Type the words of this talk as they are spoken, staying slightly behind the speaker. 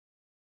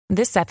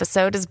This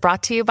episode is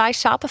brought to you by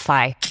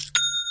Shopify.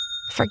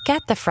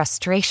 Forget the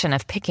frustration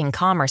of picking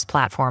commerce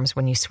platforms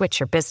when you switch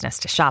your business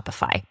to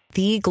Shopify,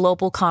 the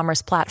global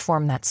commerce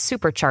platform that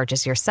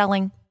supercharges your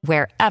selling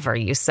wherever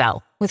you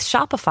sell. With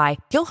Shopify,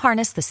 you'll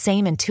harness the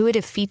same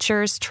intuitive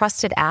features,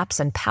 trusted apps,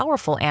 and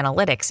powerful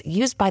analytics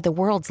used by the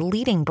world's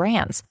leading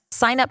brands.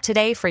 Sign up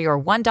today for your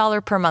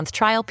 $1 per month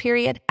trial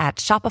period at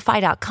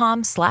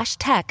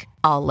shopify.com/tech,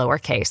 all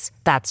lowercase.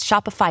 That's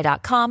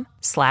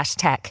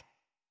shopify.com/tech.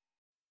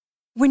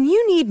 When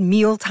you need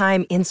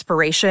mealtime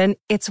inspiration,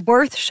 it's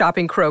worth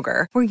shopping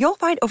Kroger, where you'll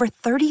find over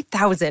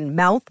 30,000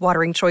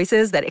 mouth-watering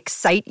choices that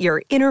excite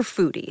your inner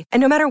foodie. And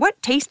no matter what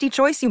tasty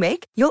choice you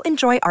make, you'll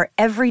enjoy our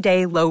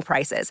everyday low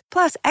prices,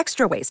 plus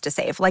extra ways to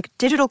save, like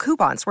digital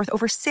coupons worth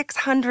over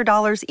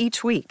 $600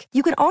 each week.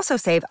 You can also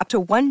save up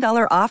to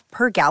 $1 off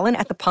per gallon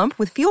at the pump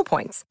with fuel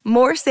points.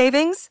 More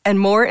savings and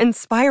more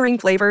inspiring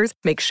flavors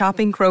make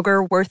shopping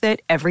Kroger worth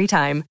it every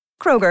time.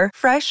 Kroger,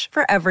 fresh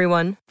for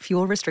everyone.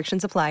 Fuel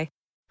restrictions apply.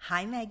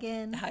 Hi,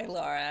 Megan. Hi,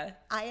 Laura.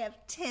 I have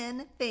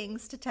 10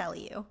 things to tell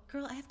you.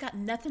 Girl, I have got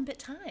nothing but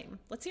time.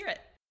 Let's hear it.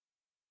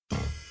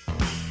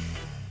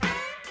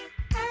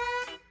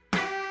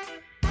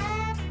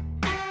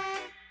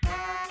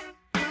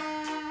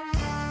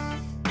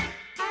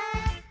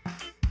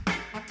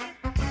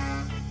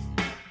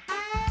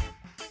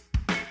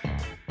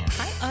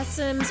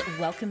 Awesomes,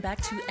 welcome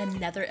back to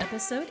another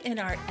episode in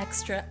our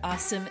Extra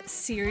Awesome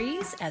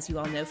series. As you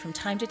all know, from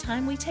time to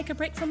time, we take a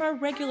break from our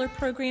regular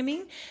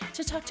programming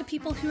to talk to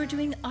people who are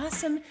doing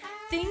awesome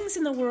things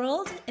in the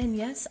world. And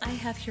yes, I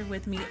have here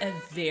with me a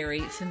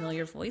very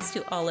familiar voice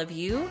to all of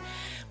you,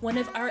 one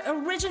of our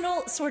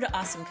original Sorta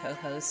Awesome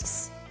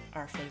co-hosts,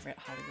 our favorite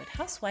Hollywood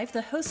housewife,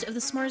 the host of the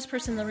Smartest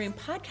Person in the Room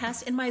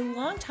podcast, and my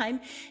longtime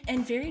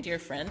and very dear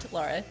friend,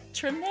 Laura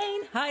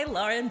Tremaine. Hi,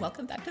 Laura, and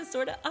welcome back to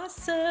Sorta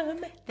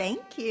Awesome.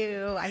 Thank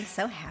you. I'm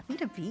so happy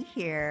to be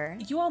here.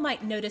 You all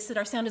might notice that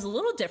our sound is a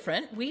little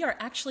different. We are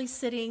actually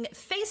sitting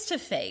face to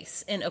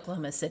face in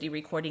Oklahoma City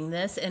recording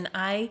this, and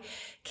I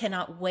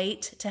cannot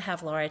wait to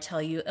have Laura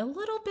tell you a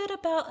little bit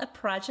about a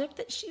project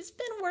that she's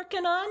been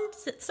working on.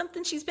 It's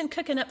something she's been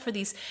cooking up for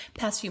these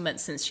past few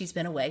months since she's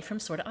been away from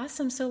Sorta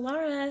Awesome. So,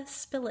 Laura,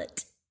 spill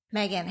it.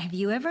 Megan, have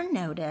you ever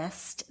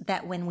noticed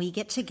that when we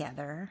get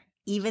together,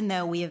 even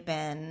though we have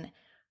been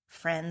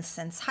friends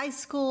since high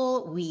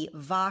school, we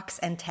vox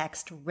and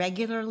text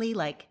regularly,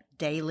 like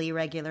daily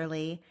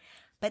regularly,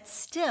 but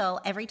still,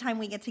 every time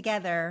we get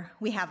together,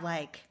 we have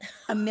like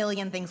a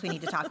million things we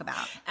need to talk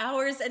about.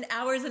 Hours and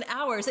hours and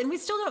hours, and we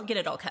still don't get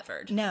it all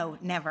covered. No,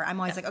 never. I'm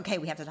always like, okay,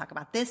 we have to talk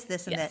about this,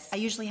 this, and this. I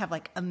usually have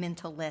like a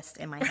mental list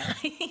in my head.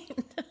 Right.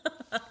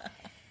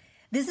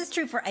 This is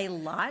true for a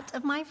lot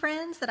of my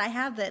friends that I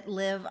have that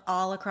live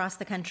all across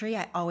the country.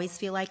 I always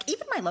feel like,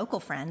 even my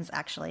local friends,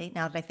 actually,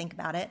 now that I think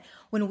about it,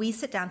 when we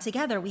sit down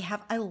together, we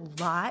have a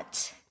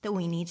lot that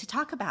we need to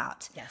talk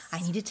about. Yes. I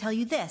need to tell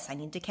you this. I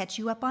need to catch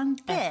you up on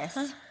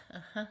this.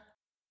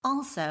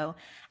 Also,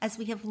 as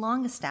we have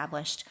long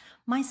established,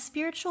 my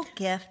spiritual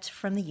gift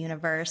from the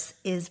universe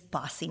is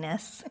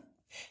bossiness.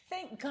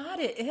 Thank God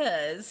it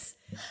is.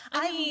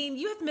 I mean,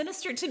 you have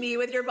ministered to me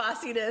with your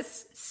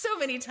bossiness so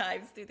many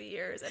times through the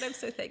years, and I'm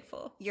so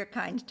thankful. You're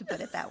kind to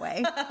put it that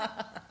way.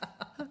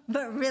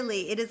 But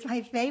really, it is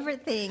my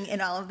favorite thing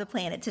in all of the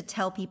planet to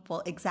tell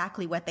people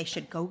exactly what they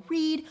should go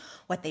read,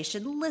 what they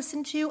should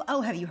listen to.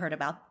 Oh, have you heard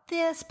about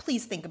this?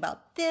 Please think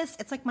about this.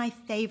 It's like my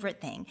favorite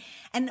thing.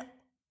 And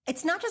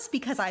it's not just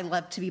because I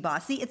love to be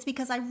bossy. It's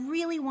because I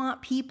really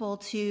want people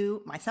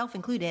to, myself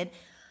included,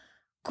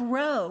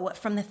 grow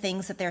from the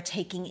things that they're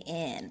taking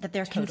in, that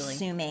they're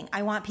consuming.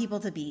 I want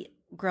people to be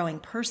growing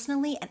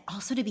personally and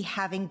also to be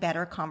having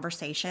better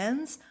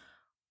conversations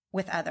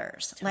with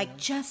others. Like,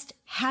 just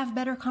have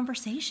better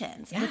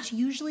conversations, which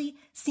usually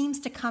seems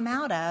to come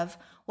out of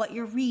what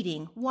you're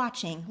reading,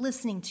 watching,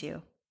 listening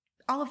to,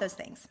 all of those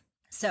things.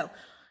 So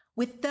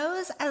with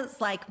those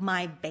as like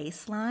my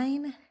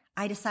baseline,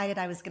 I decided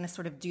I was going to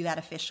sort of do that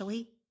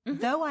officially,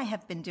 though I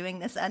have been doing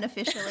this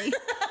unofficially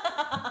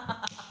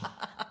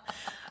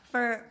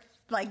for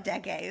like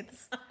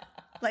decades,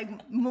 like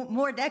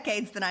more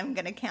decades than I'm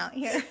going to count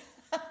here.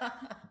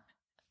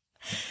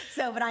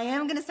 So, but I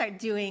am going to start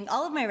doing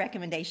all of my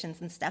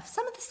recommendations and stuff.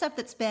 Some of the stuff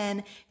that's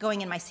been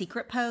going in my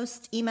secret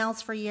post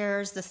emails for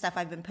years, the stuff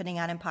I've been putting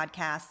out in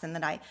podcasts and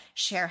that I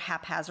share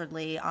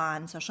haphazardly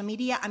on social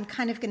media, I'm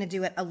kind of going to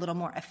do it a little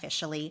more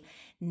officially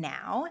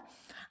now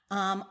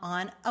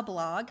on a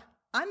blog.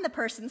 I'm the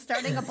person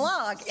starting a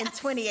blog in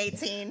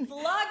 2018.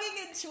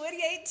 Vlogging in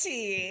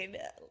 2018.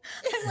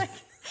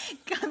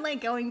 I'm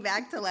like going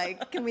back to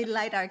like, can we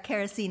light our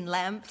kerosene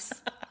lamps?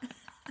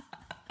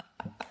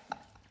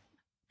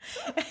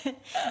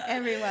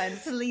 Everyone,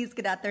 please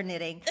get out there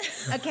knitting.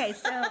 Okay,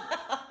 so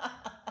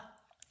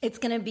it's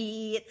going to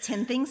be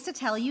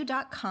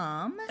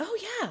 10thingstotellyou.com.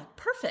 Oh, yeah.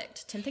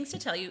 Perfect. 10 things to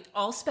tell you,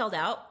 all spelled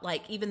out,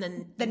 like even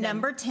the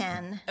number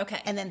 10.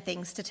 Okay. And then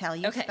things to tell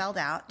you spelled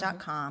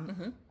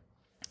out.com.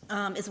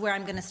 Is where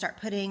I'm going to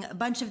start putting a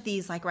bunch of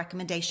these like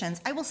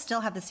recommendations. I will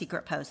still have the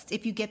secret posts.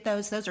 If you get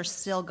those are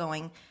still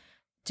going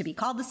to be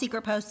called The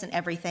Secret Post and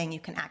everything. You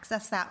can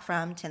access that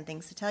from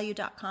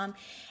 10thingstotellyou.com.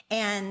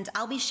 And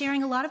I'll be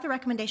sharing a lot of the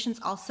recommendations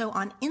also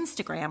on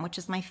Instagram, which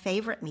is my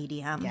favorite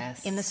medium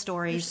in the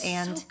stories. You're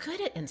and so good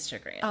at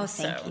Instagram. Oh,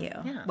 thank you.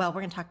 Yeah. Well,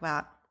 we're going to talk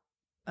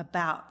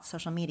about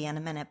social media in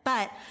a minute,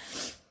 but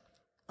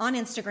on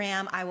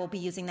Instagram, I will be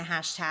using the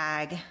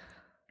hashtag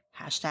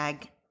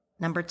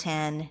number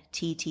 10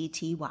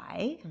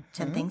 TTTY,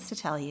 10 things to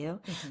tell you.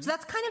 So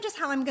that's kind of just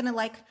how I'm going to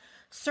like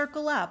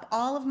circle up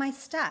all of my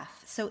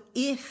stuff. So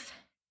if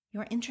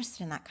you're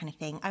interested in that kind of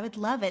thing, I would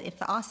love it if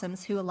the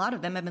Awesomes, who a lot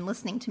of them have been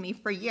listening to me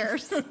for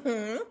years,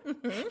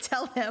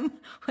 tell them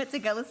what to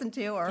go listen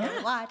to or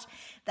watch,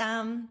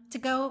 to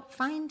go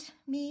find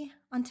me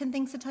on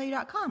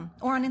 10thingstotellyou.com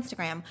or on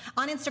Instagram.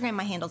 On Instagram,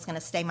 my handle is going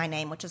to stay my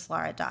name, which is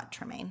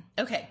Laura.Tremaine.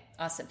 Okay,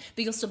 awesome.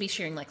 But you'll still be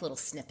sharing like little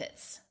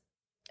snippets.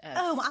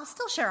 I'll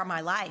still share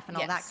my life and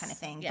all that kind of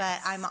thing.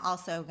 Yes. But I'm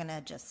also going to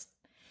just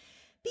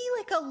be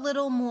like a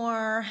little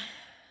more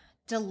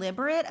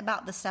deliberate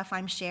about the stuff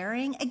I'm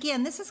sharing.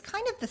 Again, this is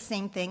kind of the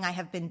same thing I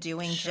have been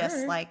doing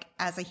just like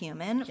as a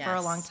human for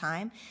a long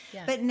time.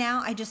 Yeah. But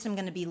now I just am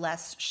going to be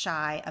less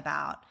shy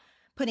about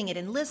putting it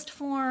in list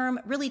form,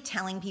 really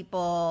telling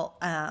people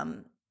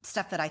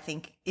stuff that I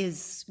think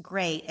is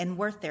great and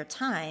worth their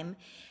time.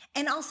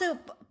 And also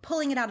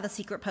pulling it out of the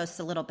secret posts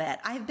a little bit.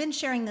 I've been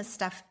sharing this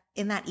stuff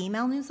in that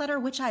email newsletter,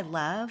 which I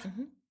love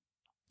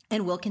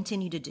and will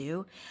continue to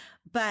do.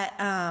 But,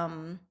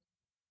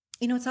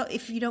 it's all,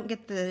 if you don't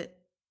get the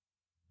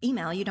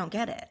email, you don't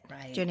get it.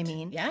 Right. Do you know what I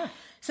mean? Yeah.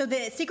 So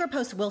the secret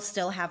post will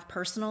still have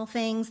personal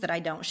things that I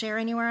don't share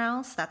anywhere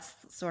else. That's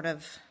sort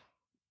of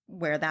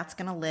where that's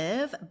going to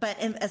live. But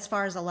as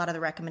far as a lot of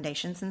the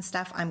recommendations and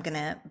stuff, I'm going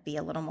to be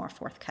a little more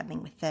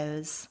forthcoming with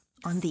those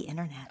on the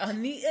internet.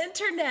 On the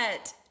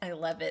internet. I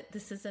love it.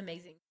 This is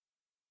amazing.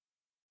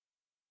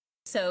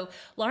 So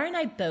Laura and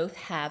I both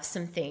have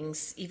some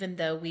things, even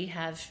though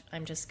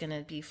I'm just going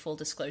to be full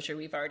disclosure,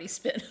 we've already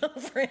spent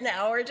over an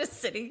hour just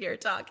sitting here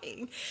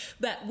talking.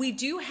 But we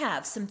do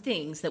have some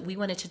things that we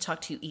wanted to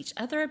talk to each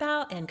other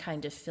about and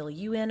kind of fill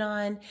you in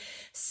on.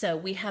 So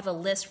we have a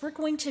list. We're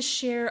going to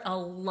share a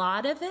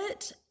lot of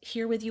it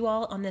here with you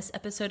all on this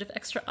episode of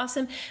Extra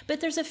Awesome. But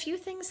there's a few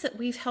things that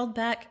we've held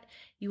back.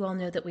 You all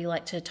know that we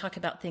like to talk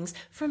about things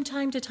from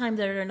time to time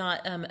that are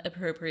not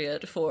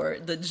appropriate for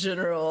the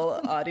general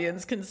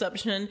audience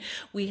consumption.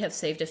 We have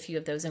saved a few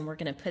of those and we're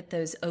going to put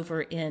those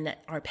over in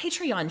our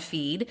Patreon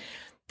feed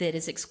that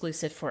is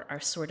exclusive for our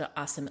Sorta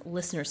Awesome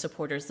listener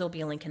supporters. There'll be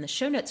a link in the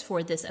show notes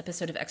for this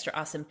episode of Extra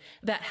Awesome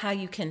about how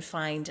you can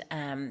find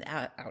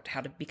out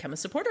how to become a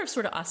supporter of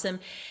Sorta Awesome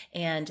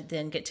and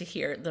then get to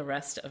hear the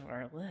rest of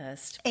our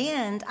list.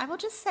 And I will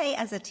just say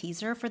as a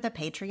teaser for the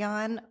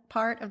Patreon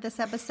part of this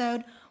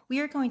episode, we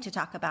are going to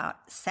talk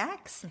about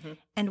sex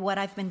and what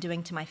I've been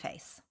doing to my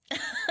face.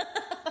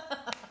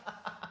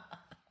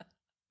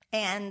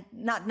 And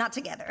not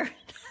together.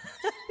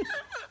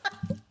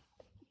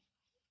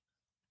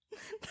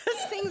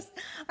 Those things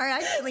are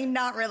actually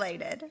not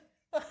related.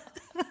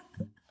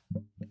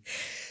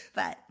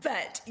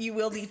 But you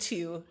will need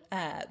to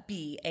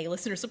be a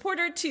listener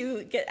supporter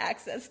to get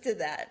access to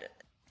that.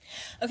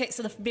 Okay,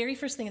 so the very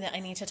first thing that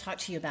I need to talk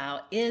to you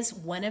about is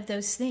one of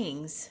those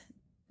things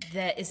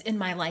that is in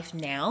my life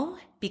now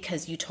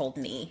because you told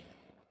me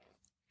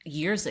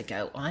years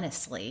ago,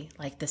 honestly,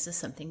 like this is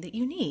something that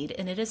you need.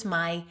 And it is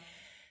my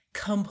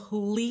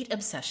complete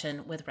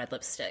obsession with red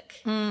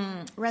lipstick.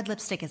 Red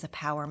lipstick is a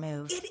power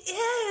move. It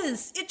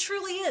is. It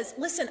truly is.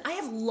 Listen, I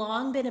have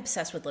long been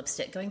obsessed with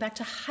lipstick going back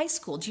to high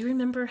school. Do you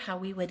remember how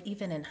we would,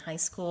 even in high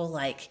school,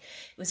 like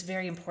it was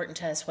very important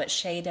to us what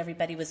shade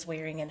everybody was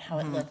wearing and how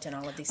it looked and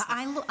all of these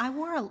things. I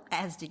wore,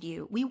 as did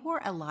you, we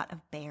wore a lot of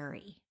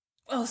berry.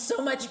 Oh,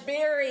 so much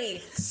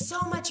berry.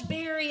 So much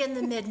berry in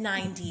the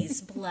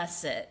mid-90s.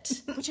 Bless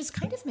it. Which is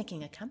kind of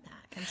making a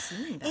comeback. I'm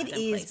seeing that. It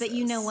is, but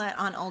you know what?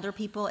 On older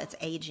people, it's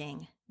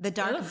aging. The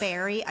dark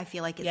berry, I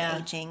feel like it's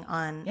aging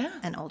on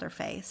an older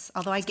face.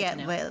 Although I get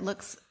it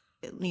looks,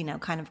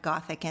 kind of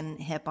gothic and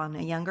hip on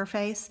a younger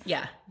face.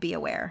 Yeah. Be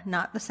aware.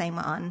 Not the same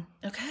on.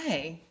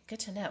 Okay. Good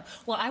to know.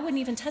 Well, I wouldn't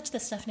even touch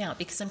this stuff now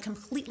because I'm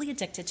completely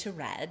addicted to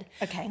red.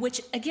 Okay. Which,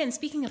 again,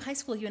 speaking of high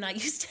school, you and I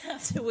used to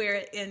have to wear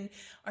it in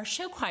our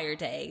show choir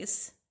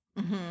days.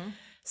 Mm-hmm.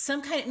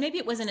 Some kind of, maybe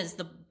it wasn't as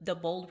the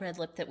bold red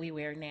lip that we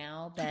wear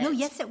now, but. No,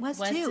 yes, it was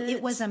too.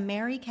 It was a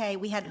Mary Kay.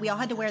 We all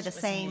had to wear the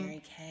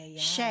same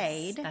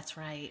shade. That's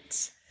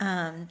right.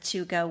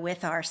 To go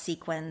with our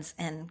sequins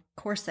and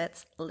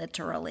corsets,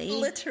 literally.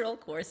 Literal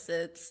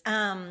corsets.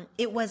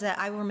 It was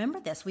I remember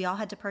this. We all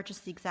had to purchase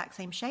the exact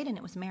same shade and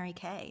it was Mary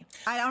Kay.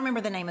 I don't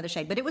remember the name of the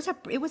shade, but it was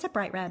a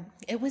bright red.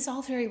 It was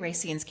all very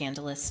racy and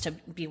scandalous to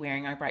be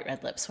wearing our bright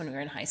red lips when we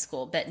were in high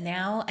school. But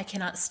now I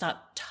cannot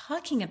stop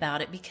talking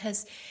about it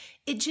because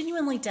it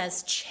genuinely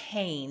does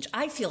change.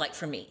 I feel like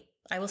for me,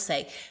 I will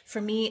say,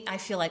 for me, I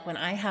feel like when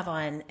I have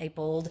on a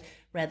bold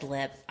red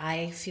lip,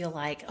 I feel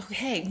like,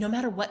 okay, no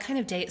matter what kind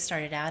of day it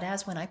started out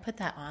as, when I put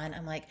that on,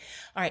 I'm like,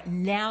 all right,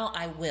 now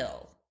I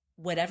will.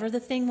 Whatever the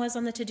thing was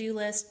on the to-do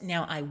list,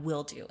 now I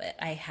will do it.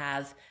 I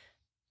have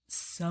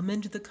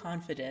summoned the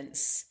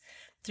confidence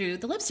through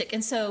the lipstick.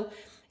 And so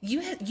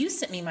you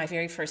sent me my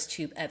very first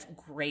tube of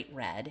great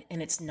red,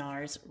 and it's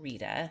NARS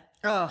Rita.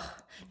 Oh,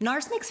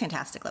 NARS makes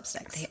fantastic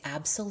lipsticks. They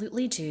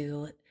absolutely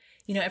do.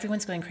 You know,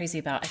 everyone's going crazy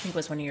about, I think it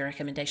was one of your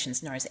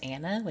recommendations, NARS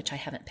Anna, which I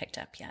haven't picked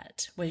up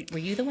yet. Were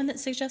you the one that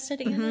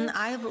suggested Anna?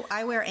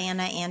 I wear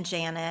Anna and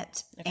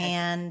Janet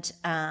and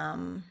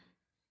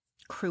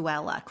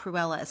Cruella.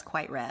 Cruella is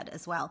quite red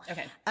as well.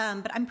 Okay.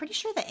 But I'm pretty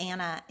sure that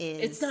Anna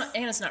is...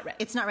 Anna's not red.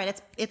 It's not red.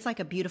 It's like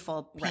a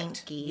beautiful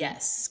pinky.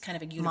 Yes, kind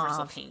of a universal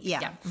mauve. pink. Yeah.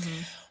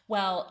 Mm-hmm.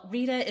 Well,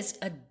 Rita is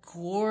a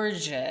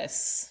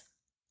gorgeous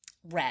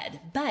red,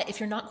 but if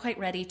you're not quite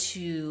ready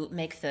to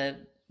make the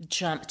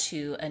jump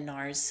to a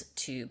NARS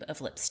tube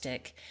of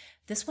lipstick,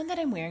 this one that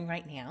I'm wearing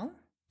right now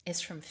is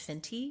from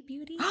Fenty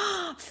Beauty.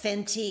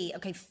 Fenty.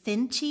 Okay,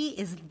 Fenty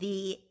is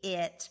the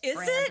it Is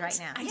brand it? right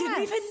now. I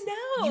didn't even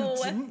know.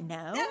 You didn't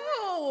know?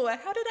 No.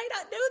 How did I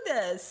not know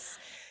this?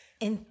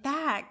 In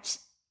fact,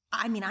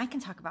 I mean, I can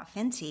talk about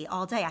Fenty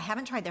all day. I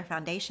haven't tried their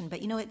foundation,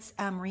 but you know, it's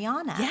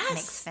Rihanna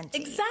makes Fenty.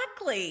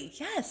 Exactly.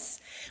 Yes.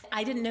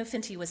 I didn't know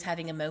Fenty was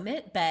having a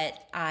moment, but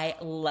I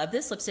love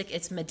this lipstick.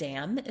 It's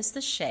Madame is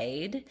the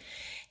shade.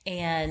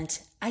 And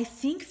I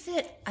think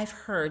that I've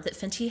heard that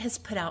Fenty has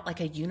put out like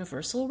a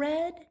universal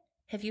red.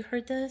 Have you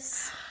heard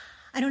this?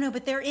 I don't know,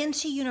 but they're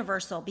into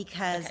universal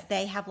because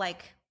they have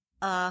like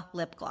a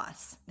lip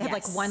gloss. They have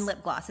like one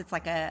lip gloss. It's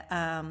like a,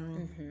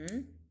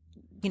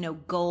 you know,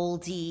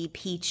 goldy,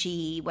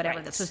 peachy,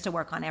 whatever that's supposed to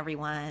work on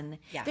everyone.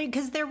 Yeah.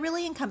 Because they're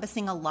really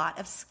encompassing a lot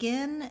of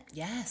skin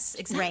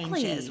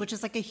ranges, which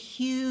is like a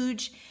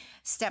huge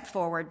step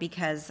forward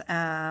because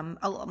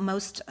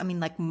most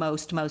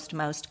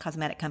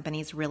cosmetic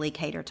companies really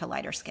cater to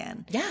lighter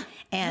skin. Yeah.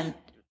 And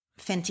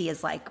Fenty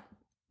is like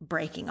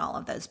breaking all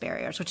of those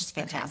barriers, which is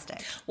fantastic.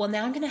 Okay. Well,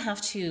 now I'm going to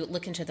have to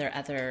look into their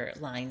other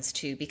lines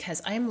too,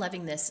 because I am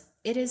loving this.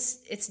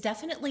 It's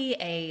definitely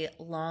a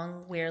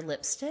long wear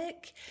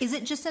lipstick. Is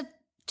it just a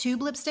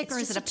tube lipstick or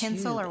is it a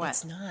pencil or what?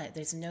 It's not.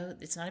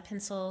 It's not a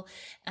pencil.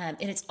 And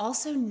it's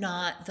also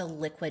not the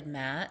liquid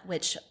matte,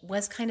 which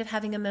was kind of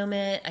having a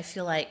moment. I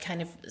feel like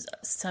kind of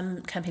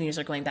some companies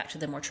are going back to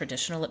the more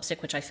traditional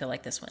lipstick, which I feel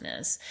like this one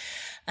is.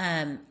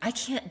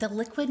 The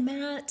liquid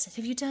matte.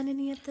 Have you done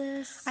any of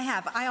this? I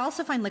have. I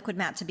also find liquid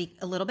matte to be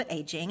a little bit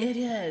aging. It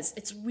is.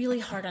 It's really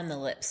hard on the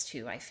lips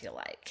too, I feel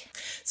like.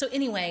 So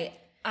anyway,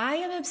 I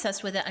am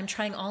obsessed with it. I'm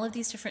trying all of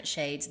these different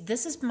shades.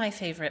 This is my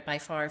favorite by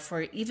far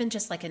for even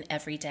just like an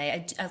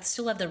everyday. I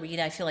still love the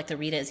Rita. I feel like the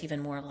Rita is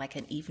even more like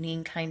an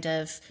evening kind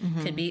of,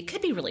 could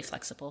be really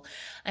flexible.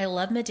 I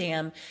love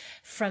Madame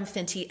from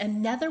Fenty.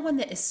 Another one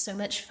that is so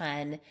much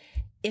fun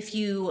if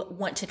you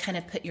want to kind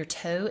of put your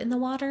toe in the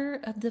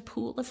water of the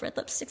pool of red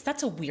lipsticks.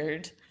 That's a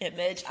weird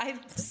image. I'm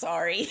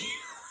sorry.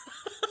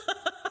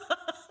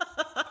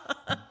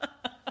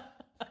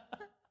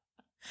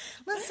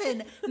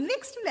 Listen,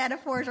 mixed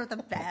metaphors are the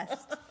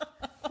best.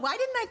 Why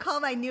didn't I call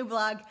my new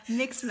blog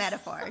Mixed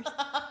Metaphors?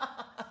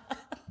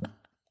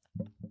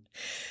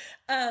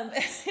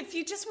 If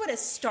you just want a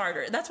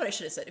starter, that's what I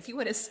should have said. If you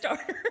want a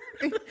starter.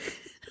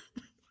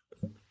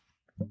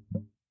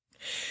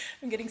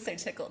 I'm getting so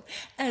tickled.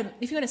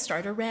 If you want a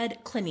starter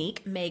red,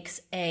 Clinique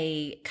makes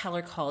a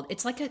color called,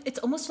 it's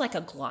almost like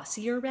a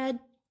glossier red.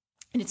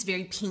 And it's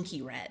very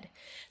pinky red.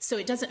 So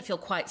it doesn't feel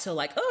quite so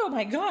like, oh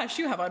my gosh,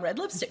 you have on red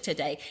lipstick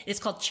today. It's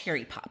called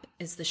Cherry Pop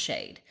is the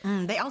shade.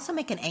 They also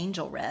make an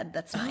angel red.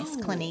 That's nice.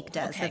 Clinique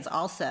does. Okay. That's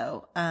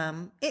also,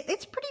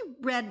 it's pretty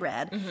red,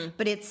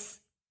 but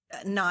it's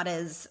not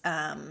as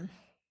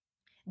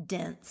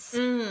dense.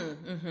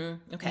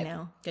 Okay. You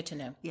know? Good to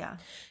know. Yeah.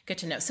 Good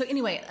to know. So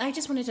anyway, I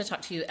just wanted to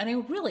talk to you, and I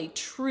really,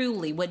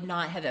 truly would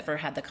not have ever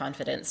had the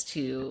confidence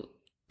to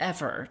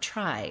ever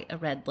try a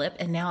red lip,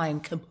 and now I'm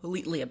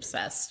completely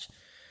obsessed.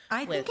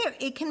 I think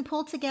it can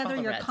pull together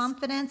your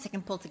confidence. It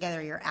can pull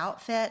together your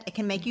outfit. It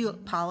can make you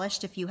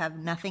polished if you have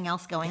nothing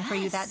else going for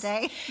you that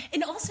day.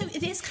 And also,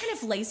 it is kind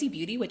of lazy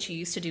beauty, which you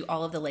used to do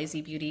all of the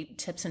lazy beauty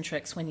tips and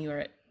tricks when you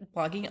were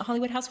blogging at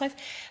Hollywood Housewife.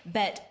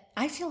 But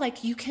I feel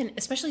like you can,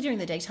 especially during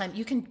the daytime,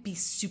 you can be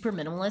super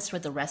minimalist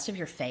with the rest of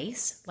your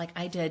face. Like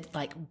I did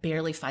like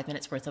barely 5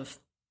 minutes worth of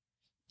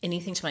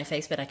anything to my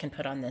face, but I can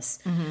put on this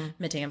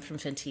Madame from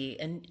Fenty.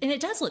 And it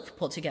does look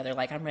pulled together.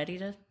 Like I'm ready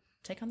to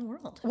take on the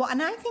world. Well, and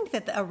I think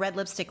that a red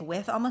lipstick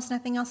with almost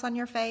nothing else on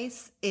your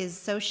face is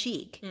so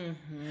chic.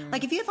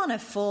 Like if you have on a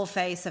full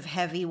face of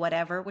heavy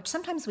whatever, which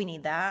sometimes we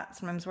need that.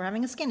 Sometimes we're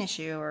having a skin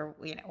issue or,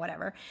 you know,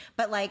 whatever.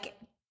 But like,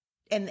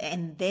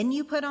 and then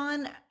you put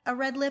on a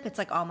red lip, it's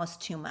like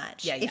almost too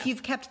much. Yeah. If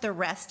you've kept the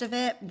rest of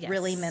it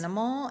really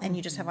minimal and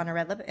you just have on a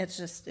red lip,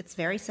 it's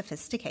very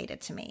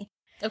sophisticated to me.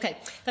 Okay,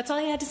 that's all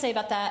I had to say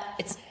about that.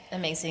 It's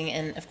amazing.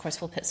 And of course,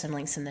 we'll put some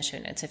links in the show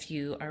notes if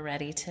you are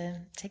ready to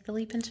take the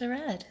leap into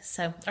red.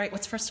 So, all right,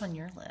 what's first on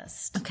your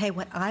list? Okay,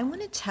 what I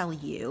want to tell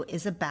you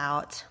is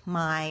about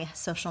my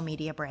social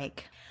media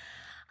break.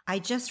 I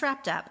just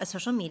wrapped up a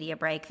social media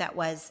break that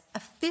was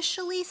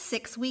officially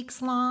 6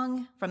 weeks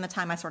long from the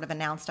time I sort of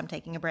announced I'm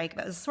taking a break,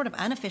 but it was sort of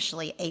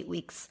unofficially 8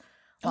 weeks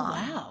long.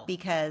 Oh, wow.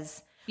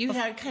 Because You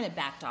had kind of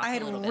backed off. I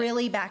had a little bit.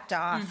 really backed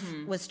off,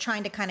 was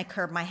trying to kind of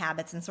curb my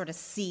habits and sort of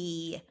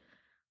see,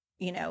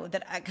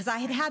 that because I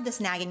had this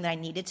nagging that I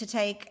needed to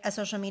take a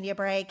social media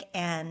break.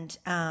 And,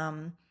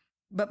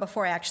 but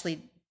before I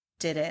actually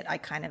did it, I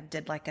kind of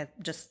did like a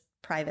just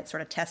private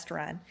sort of test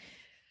run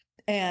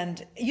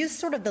and used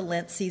sort of the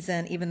Lent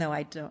season, even though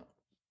I don't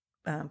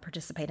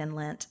participate in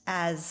Lent,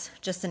 as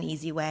just an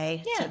easy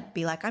way to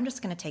be like, I'm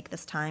just going to take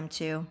this time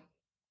to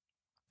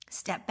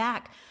step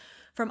back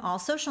from all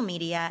social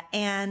media.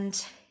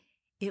 And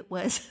it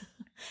was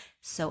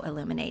so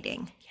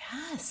illuminating.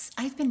 Yes.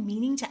 I've been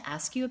meaning to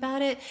ask you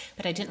about it,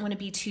 but I didn't want to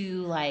be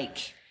too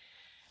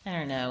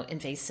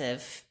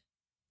invasive.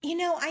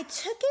 I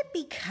took it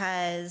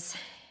because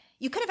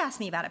you could have asked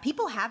me about it.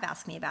 People have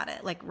asked me about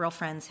it. Like real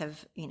friends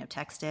have,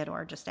 texted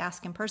or just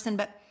asked in person,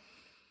 but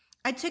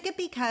I took it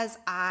because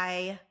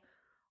I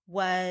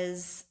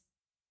was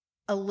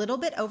a little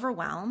bit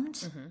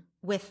overwhelmed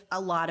with a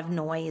lot of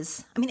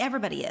noise. I mean,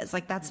 everybody is.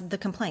 Like, that's the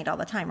complaint all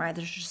the time, right?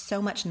 There's just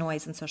so much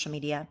noise in social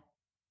media.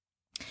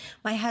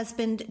 My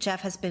husband,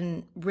 Jeff, has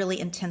been really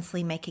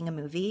intensely making a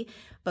movie,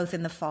 both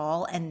in the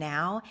fall and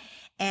now.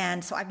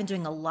 And so I've been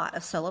doing a lot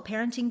of solo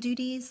parenting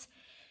duties,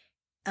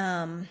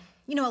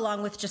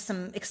 along with just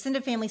some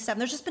extended family stuff.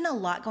 There's just been a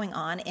lot going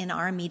on in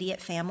our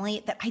immediate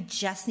family that I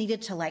just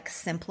needed to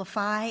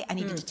simplify. I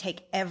needed to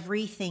take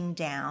everything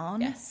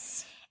down.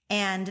 Yes.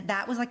 And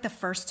that was the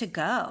first to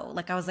go.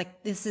 I was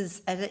like, this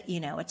is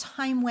a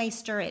time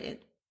waster.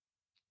 It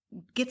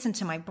gets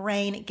into my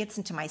brain. It gets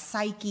into my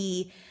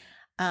psyche.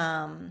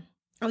 I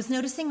was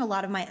noticing a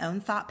lot of my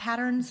own thought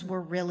patterns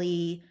were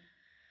really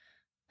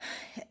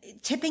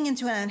tipping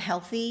into an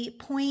unhealthy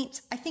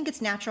point. I think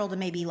it's natural to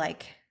maybe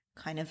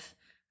kind of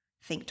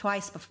think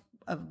twice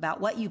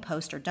about what you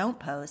post or don't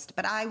post.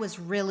 But I was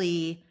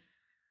really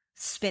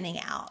spinning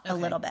out a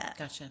little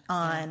bit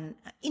on,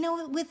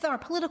 with our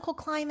political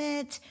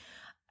climate,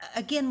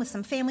 again, with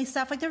some family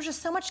stuff. There was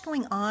just so much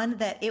going on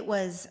that it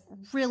was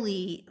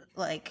really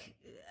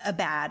a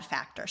bad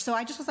factor. So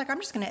I just was I'm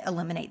just going to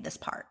eliminate this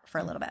part for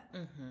a little bit.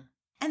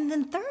 And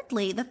then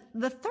thirdly,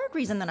 the third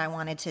reason that I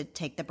wanted to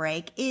take the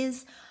break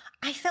is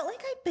I felt like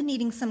I'd been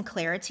needing some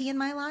clarity in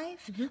my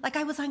life.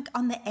 I was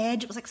on the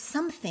edge. It was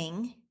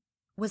something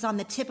was on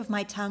the tip of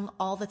my tongue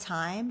all the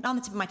time. Not on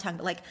the tip of my tongue,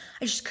 but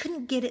I just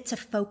couldn't get it to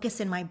focus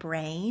in my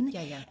brain.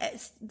 Yeah.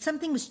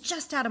 Something was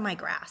just out of my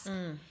grasp.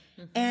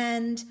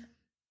 And,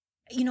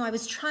 I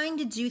was trying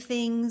to do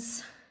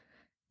things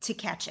to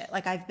catch it.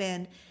 I've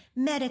been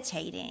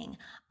meditating.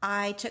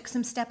 I took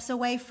some steps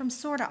away from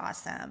Sorta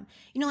Awesome.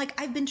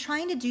 I've been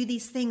trying to do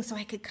these things so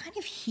I could kind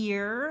of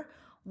hear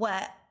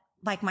what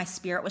my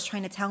spirit was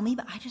trying to tell me,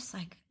 but I just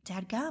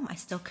dadgum, I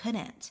still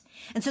couldn't.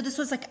 And so this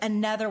was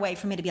another way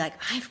for me to be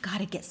I've got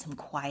to get some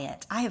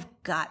quiet. I have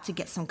got to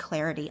get some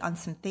clarity on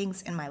some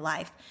things in my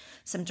life,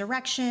 some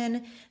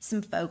direction,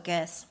 some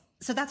focus.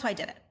 So that's why I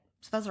did it.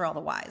 So those are all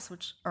the whys,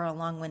 which are a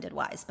long-winded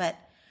whys, but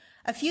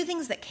a few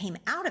things that came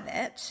out of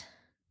it.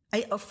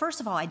 First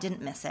of all, I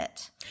didn't miss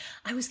it.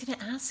 I was going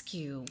to ask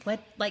you what,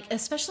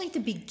 especially at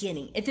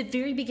the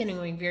very beginning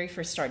when we very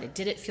first started,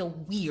 did it feel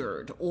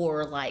weird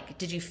or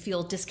did you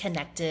feel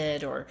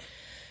disconnected or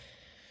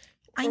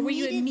were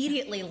you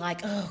immediately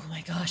oh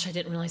my gosh, I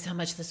didn't realize how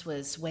much this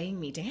was weighing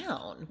me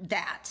down?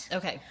 That.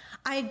 Okay.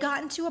 I had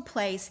gotten to a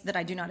place that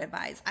I do not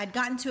advise. I'd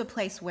gotten to a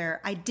place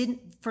where I didn't,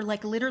 for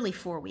literally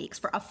 4 weeks,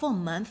 for a full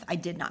month, I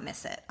did not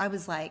miss it. I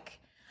was I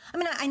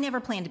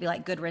never planned to be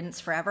good riddance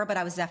forever, but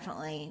I was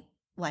definitely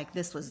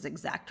this was the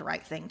exact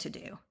right thing to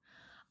do.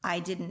 I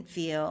didn't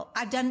feel,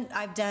 I've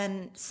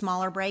done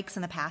smaller breaks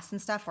in the past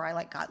and stuff where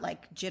I got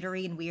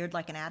jittery and weird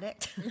like an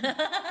addict.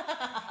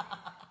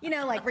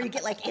 Where you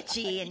get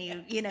itchy and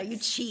you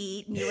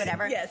cheat and you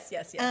whatever. Yes.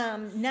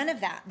 None of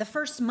that. The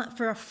first month,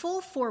 for a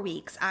full 4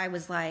 weeks, I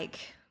was I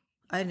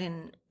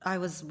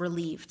was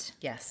relieved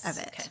of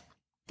it. Okay.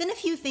 Then a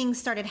few things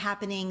started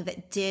happening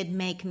that did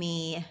make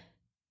me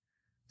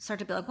start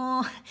to be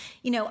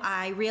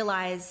I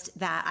realized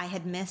that I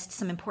had missed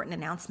some important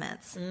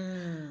announcements.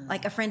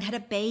 A friend had a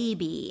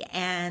baby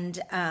and,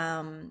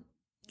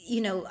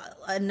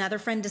 another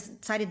friend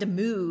decided to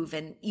move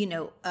and,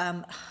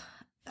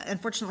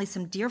 unfortunately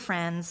some dear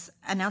friends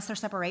announced their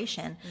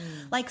separation.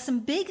 Some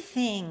big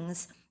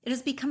things. It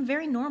has become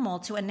very normal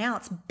to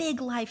announce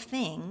big life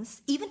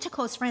things, even to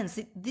close friends.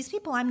 These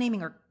people I'm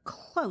naming are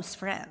close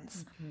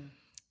friends.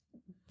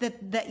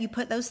 That you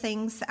put those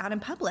things out in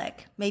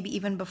public, maybe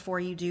even before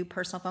you do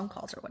personal phone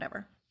calls or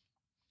whatever.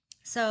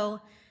 So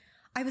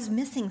I was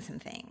missing some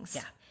things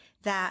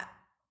that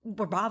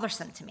were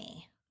bothersome to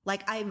me.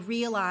 I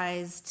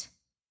realized,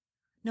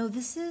 no,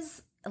 this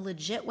is a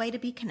legit way to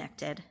be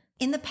connected.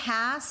 In the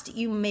past,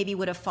 you maybe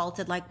would have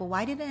faulted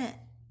why didn't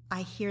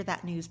I hear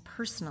that news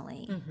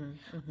personally?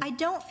 I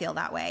don't feel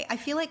that way. I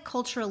feel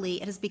culturally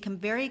it has become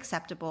very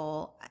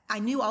acceptable. I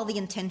knew all the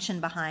intention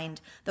behind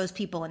those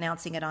people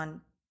announcing it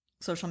on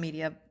social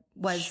media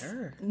was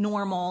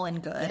normal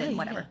and good and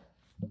whatever.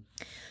 Yeah.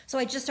 So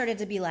I just started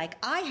to be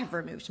I have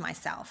removed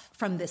myself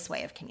from this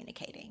way of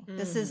communicating.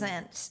 This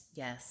isn't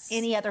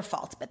any other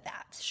fault but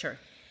that. Sure.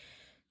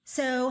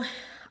 So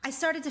I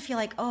started to feel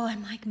like, oh,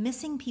 I'm like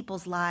missing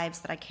people's lives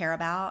that I care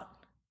about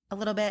a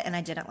little bit. And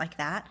I didn't like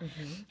that.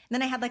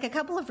 Then I had like a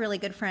couple of really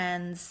good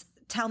friends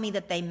tell me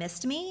that they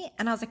missed me.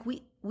 And I was like,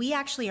 we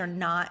actually are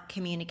not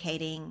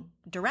communicating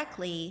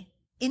directly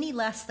any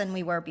less than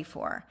we were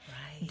before.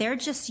 Right. They're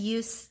just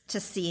used to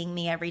seeing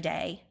me every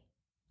day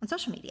on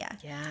social media.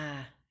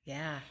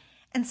 Yeah.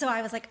 And so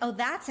I was like, oh,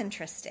 that's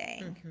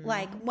interesting.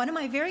 Like one of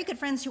my very good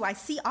friends who I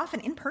see often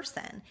in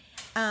person,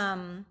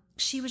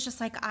 she was just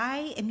like,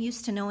 I am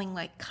used to knowing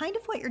like kind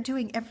of what you're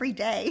doing every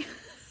day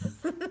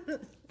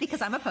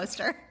because I'm a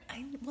poster.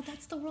 Well,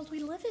 that's the world we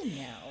live in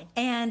now.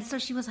 And so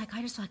she was like,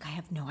 I just like, I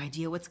have no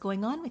idea what's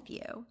going on with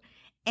you.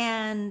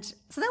 And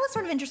so that was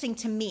sort of interesting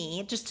to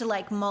me, just to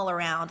like mull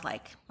around,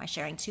 like, am I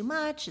sharing too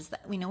much? Is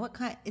that,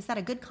 is that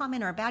a good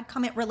comment or a bad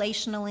comment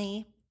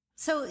relationally?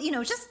 So,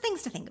 just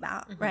things to think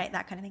about, right?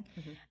 That kind of thing.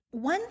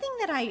 One thing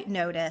that I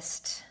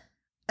noticed,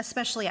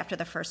 especially after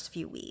the first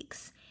few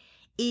weeks,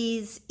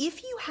 is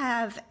if you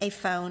have a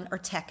phone or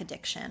tech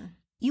addiction,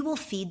 you will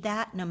feed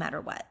that no matter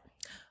what.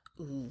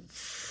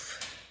 Oof.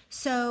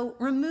 So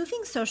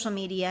removing social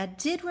media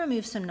did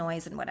remove some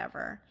noise and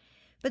whatever.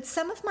 But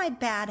some of my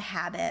bad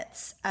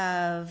habits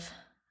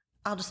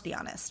I'll just be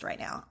honest right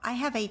now. I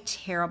have a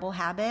terrible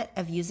habit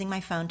of using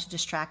my phone to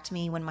distract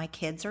me when my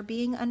kids are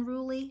being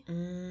unruly.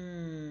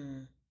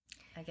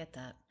 I get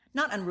that.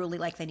 Not unruly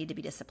like they need to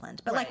be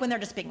disciplined, but like when they're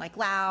just being like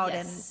loud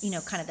and,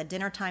 kind of the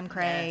dinner time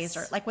craze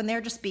or like when they're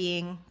just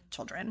being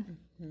children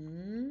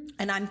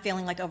and I'm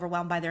feeling like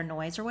overwhelmed by their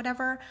noise or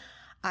whatever,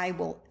 I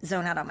will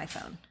zone out on my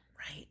phone.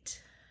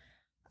 Right.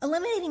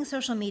 Eliminating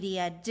social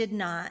media did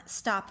not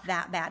stop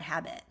that bad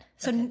habit.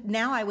 So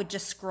now I would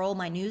just scroll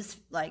my news,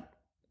 like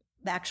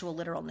the actual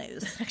literal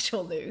news.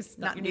 Actual news,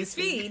 not your news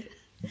feed.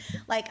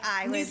 Like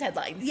I would, news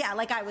headlines. Yeah,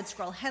 like I would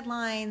scroll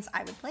headlines.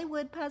 I would play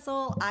wood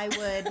puzzle. I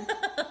would,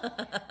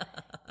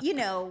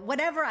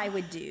 whatever I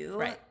would do.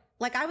 Right.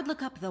 Like I would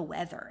look up the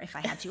weather if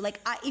I had to. Like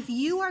if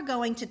you are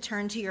going to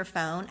turn to your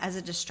phone as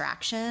a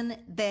distraction,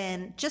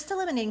 then just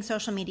eliminating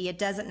social media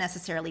doesn't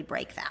necessarily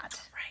break that.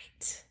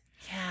 Right.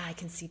 Yeah, I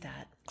can see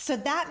that. So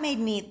that made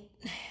me,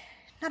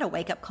 not a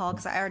wake up call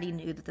because I already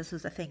knew that this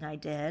was a thing I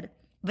did,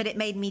 but it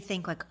made me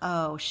think like,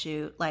 oh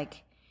shoot,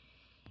 like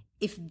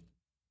if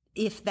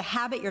the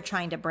habit you're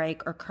trying to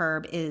break or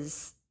curb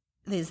is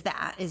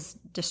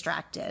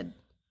distractedness,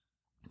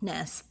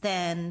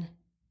 then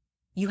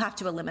you have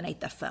to eliminate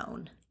the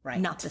phone,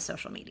 right? Not the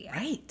social media.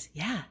 Right.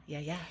 Yeah.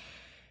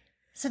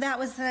 So that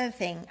was the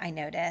thing I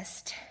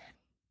noticed.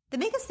 The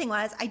biggest thing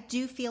was I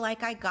do feel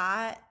like I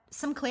got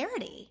some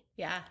clarity.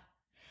 Yeah.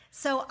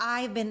 So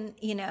I've been,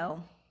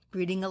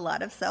 reading a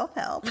lot of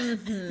self-help. As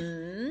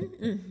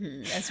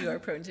you are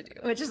prone to do.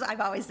 Which is, I've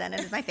always done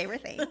it. It's my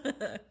favorite thing.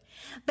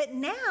 But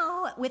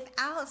now,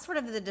 without sort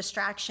of the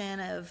distraction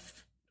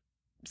of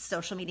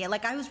social media,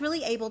 like I was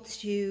really able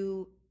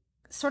to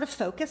sort of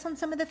focus on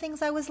some of the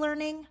things I was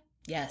learning.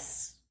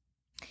 Yes.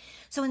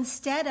 So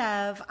instead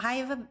of, I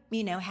have a,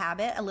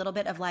 habit, a little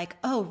bit of like,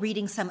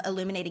 reading some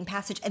illuminating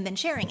passage and then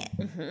sharing it.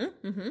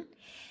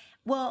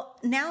 Well,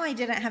 now I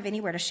didn't have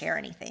anywhere to share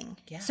anything.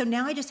 Yeah. So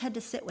now I just had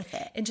to sit with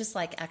it. And just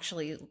like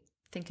actually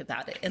think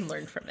about it and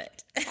learn from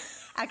it.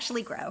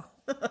 Actually grow.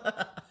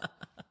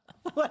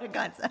 What a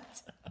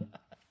concept.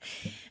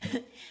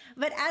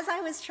 But as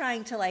I was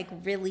trying to like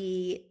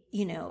really,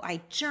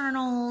 I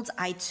journaled,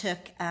 I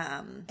took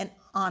an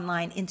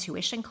online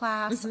intuition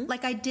class.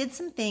 Like I did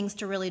some things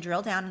to really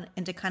drill down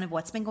into kind of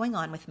what's been going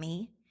on with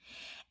me.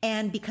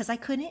 And because I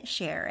couldn't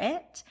share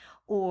it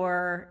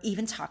or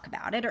even talk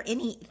about it or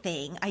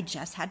anything, I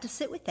just had to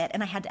sit with it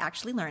and I had to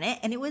actually learn it.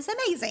 And it was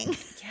amazing.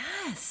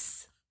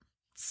 Yes.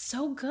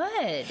 So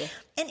good.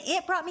 And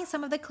it brought me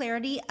some of the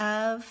clarity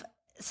of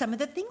some of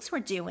the things we're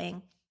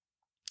doing.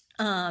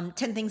 10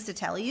 Things to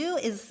Tell You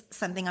is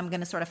something I'm going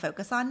to sort of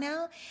focus on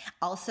now.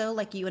 Also,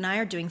 like you and I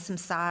are doing some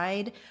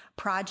side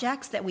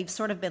projects that we've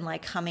sort of been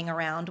like humming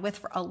around with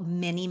for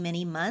many,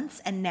 many months.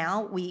 And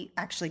now we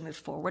actually move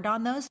forward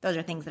on those. Those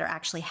are things that are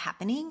actually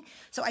happening.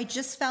 So I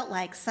just felt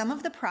like some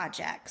of the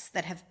projects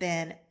that have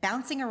been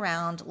bouncing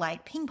around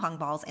like ping pong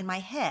balls in my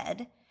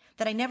head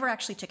that I never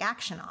actually took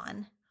action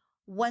on.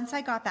 Once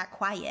I got that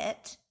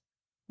quiet,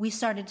 we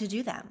started to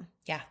do them.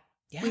 Yeah.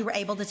 We were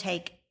able to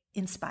take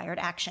inspired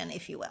action,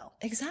 if you will.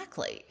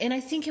 Exactly. And I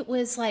think it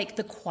was like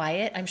the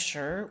quiet, I'm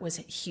sure, was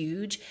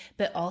huge,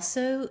 but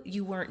also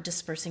you weren't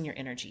dispersing your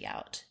energy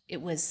out.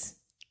 It was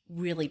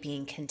really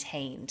being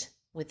contained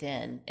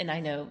within. And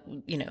I know,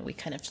 we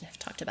kind of have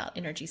talked about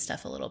energy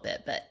stuff a little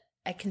bit, but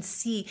I can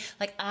see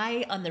like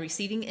on the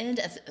receiving end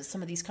of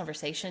some of these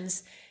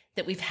conversations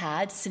that we've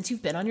had since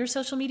you've been on your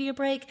social media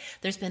break,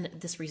 there's been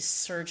this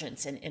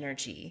resurgence in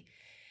energy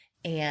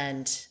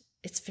and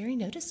it's very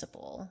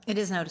noticeable. It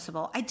is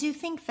noticeable. I do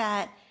think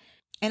that,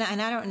 and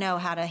I don't know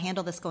how to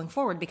handle this going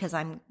forward because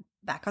I'm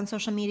back on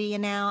social media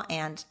now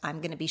and I'm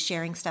going to be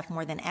sharing stuff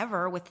more than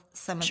ever with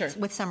some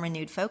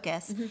renewed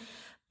focus.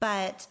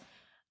 But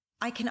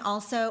I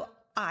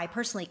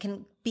personally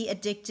can be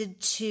addicted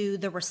to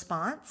the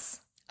response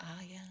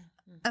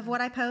of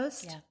what I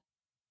post.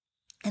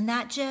 Yeah. And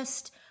that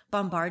just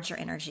bombards your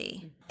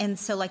energy. And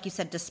so, like you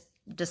said,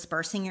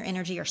 dispersing your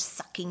energy or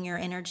sucking your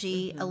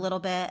energy a little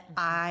bit,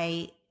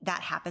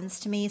 that happens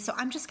to me. So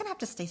I'm just going to have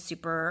to stay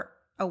super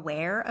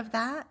aware of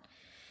that,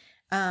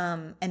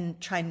 and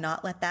try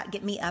not let that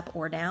get me up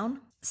or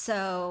down.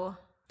 So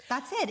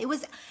that's it. It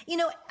was,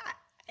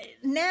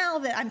 now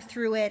that I'm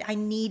through it, I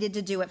needed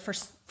to do it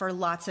for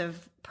lots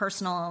of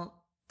personal,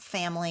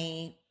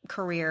 family,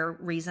 career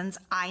reasons.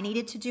 I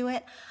needed to do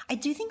it. I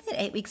do think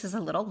that 8 weeks is a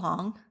little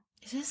long.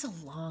 It is a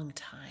long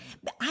time.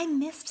 But I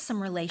missed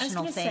some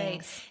relational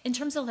things. Say, in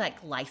terms of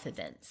like life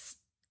events,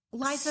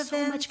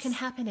 so much can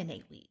happen in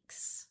 8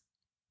 weeks.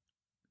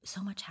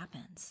 So much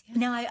happens. Yeah.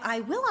 Now, I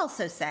will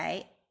also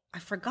say, I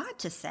forgot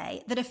to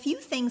say that a few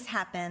things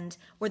happened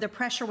where the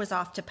pressure was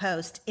off to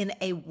post in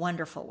a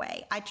wonderful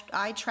way.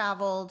 I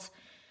traveled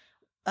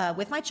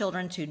with my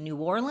children to New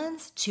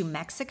Orleans, to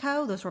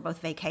Mexico. Those were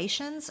both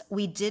vacations.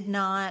 I did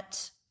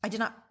not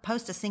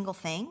post a single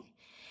thing.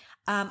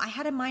 I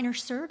had a minor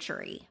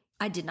surgery.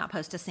 I did not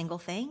post a single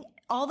thing.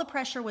 All the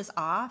pressure was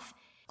off.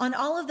 On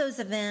all of those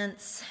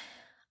events,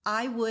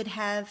 I would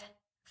have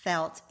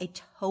felt a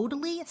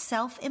totally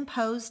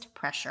self-imposed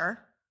pressure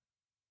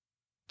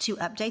to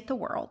update the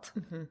world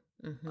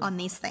on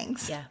these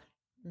things. Yeah.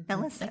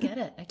 Now listen. I get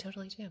it. I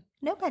totally do.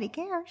 Nobody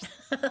cares.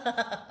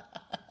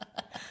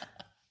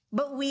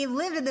 But we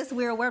live in this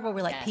weird world where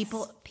we're like,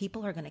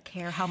 people are going to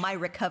care how my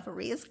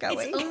recovery is going.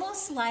 It's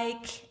almost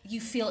like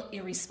you feel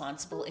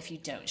irresponsible if you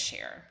don't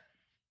share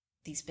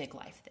these big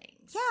life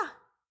things. Yeah.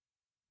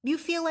 You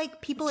feel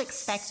like people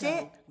expect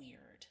it. Weird.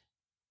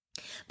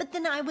 But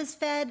then I was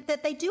fed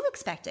that they do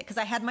expect it because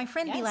I had my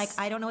friend be like,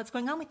 I don't know what's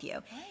going on with you.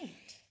 Right.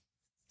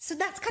 So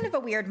that's kind of a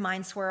weird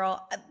mind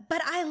swirl.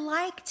 But I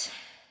liked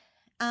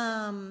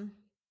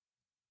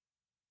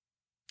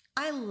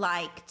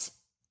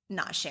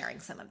not sharing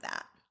some of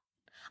that.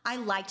 I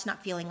liked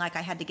not feeling like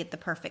I had to get the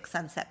perfect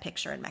sunset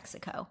picture in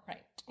Mexico.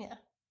 Right. Yeah.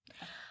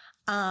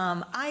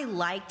 I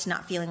liked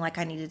not feeling like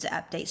I needed to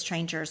update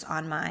strangers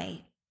on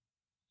my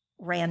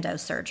rando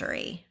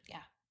surgery.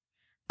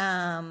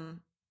 Yeah.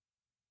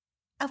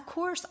 Of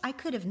course, I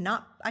could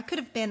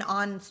have been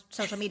on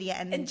social media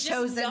and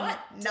chosen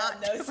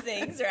not those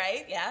things,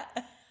 right? Yeah.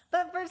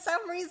 But for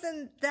some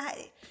reason, that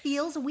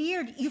feels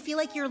weird. You feel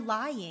like you're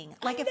lying.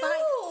 Like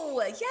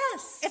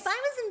Yes. If I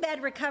was in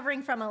bed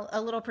recovering from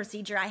a little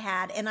procedure I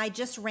had and I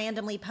just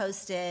randomly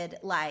posted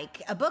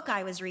like a book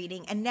I was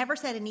reading and never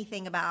said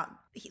anything about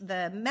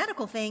the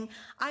medical thing,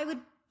 I would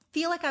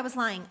feel like I was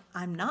lying.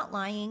 I'm not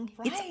lying.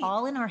 Right. It's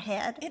all in our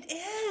head. It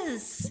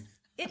is.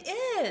 It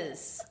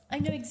is. I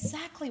know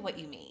exactly what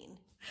you mean.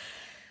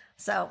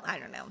 So I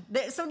don't know.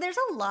 So there's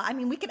a lot. I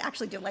mean, we could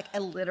actually do like a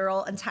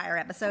literal entire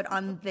episode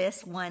on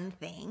this one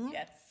thing.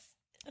 Yes.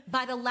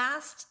 By the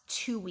last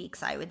 2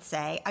 weeks, I would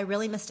say, I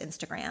really missed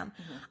Instagram.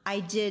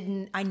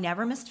 I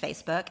never missed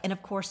Facebook. And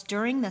of course,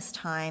 during this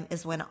time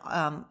is when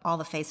all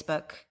the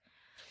Facebook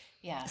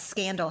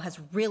scandal has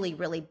really,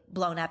 really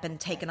blown up and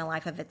taken a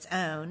life of its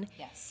own.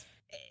 Yes.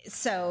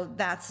 So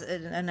that's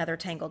another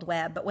tangled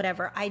web, but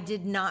whatever. I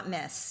did not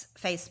miss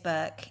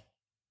Facebook.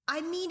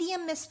 I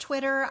medium miss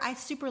Twitter. I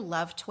super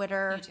love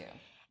Twitter. Me too.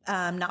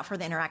 Not for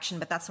the interaction,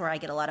 but that's where I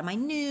get a lot of my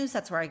news.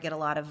 That's where I get a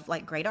lot of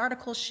like great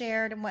articles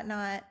shared and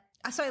whatnot.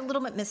 So I a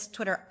little bit missed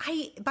Twitter.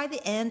 By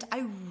the end,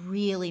 I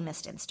really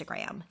missed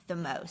Instagram the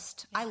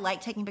most. I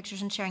like taking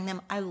pictures and sharing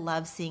them. I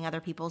love seeing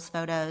other people's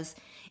photos.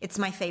 It's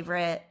my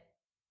favorite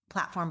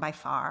platform by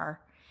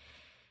far.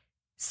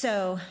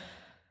 So,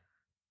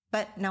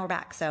 but now we're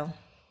back. So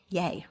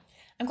yay.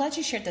 I'm glad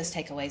you shared those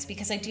takeaways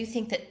because I do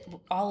think that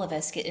all of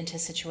us get into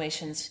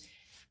situations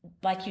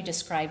like you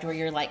described where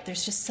you're like,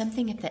 there's just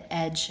something at the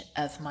edge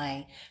of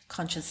my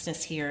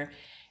consciousness here.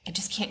 I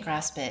just can't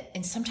grasp it.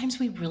 And sometimes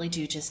we really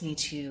do just need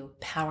to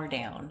power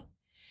down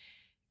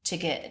to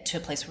get to a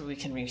place where we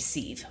can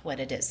receive what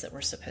it is that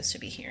we're supposed to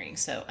be hearing.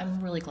 So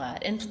I'm really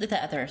glad. And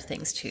the other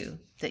things too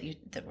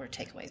that were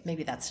takeaways.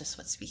 Maybe that's just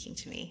what's speaking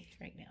to me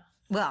right now.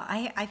 Well,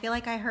 I feel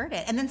like I heard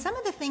it. And then some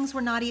of the things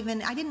were not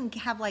even, I didn't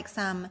have like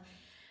some,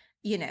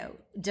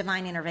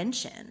 divine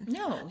intervention.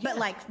 No. But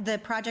like the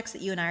projects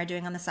that you and I are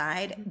doing on the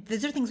side,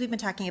 these are things we've been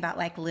talking about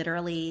like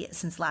literally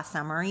since last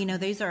summer.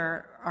 These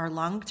are our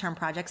long-term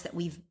projects that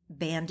we've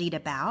bandied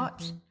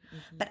about,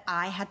 but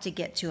I had to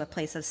get to a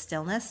place of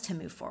stillness to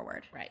move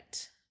forward.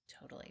 Right.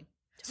 Totally.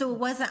 So it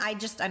wasn't, I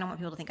don't want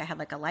people to think I had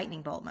like a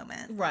lightning bolt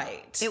moment.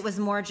 Right. It was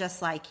more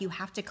just like, you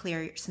have to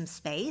clear some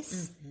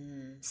space.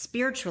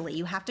 Spiritually,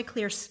 you have to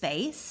clear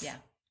space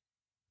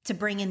to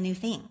bring in new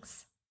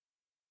things.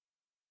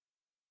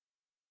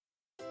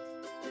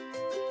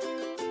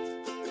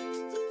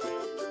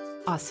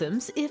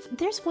 Awesomes, if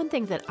there's one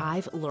thing that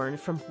I've learned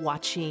from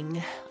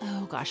watching,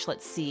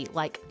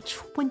 like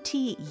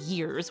 20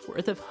 years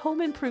worth of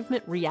home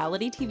improvement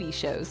reality TV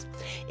shows,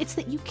 it's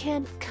that you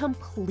can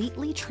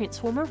completely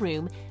transform a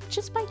room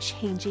just by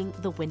changing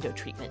the window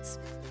treatments.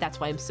 That's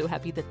why I'm so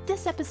happy that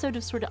this episode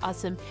of Sorta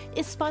Awesome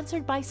is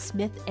sponsored by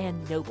Smith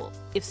 & Noble.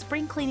 If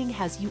spring cleaning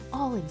has you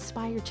all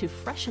inspired to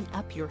freshen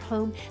up your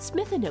home,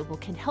 Smith & Noble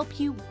can help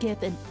you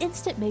give an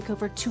instant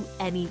makeover to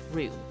any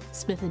room.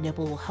 Smith &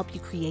 Noble will help you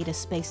create a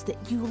space that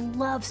you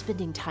love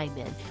spending time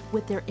in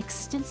with their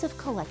extensive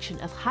collection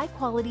of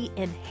high-quality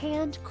and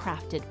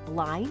handcrafted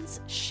blinds,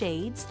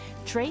 shades,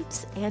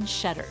 drapes, and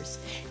shutters.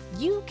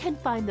 You can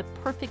find the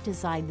perfect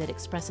design that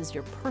expresses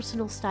your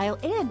personal style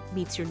and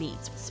meets your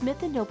needs.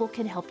 Smith & Noble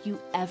can help you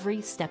every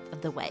step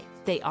of the way.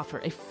 They offer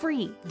a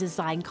free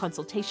design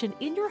consultation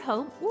in your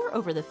home or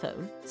over the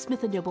phone.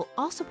 Smith & Noble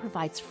also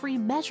provides free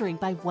measuring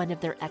by one of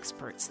their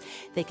experts.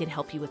 They can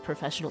help you with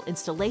professional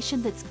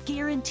installation that's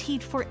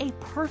guaranteed for a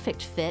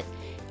perfect fit,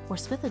 or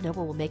Smith &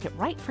 Noble will make it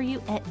right for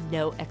you at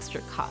no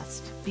extra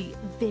cost. The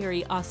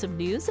very awesome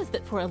news is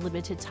that for a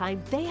limited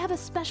time, they have a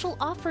special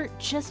offer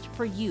just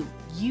for you.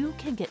 You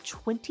can get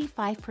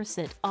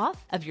 25%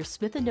 off of your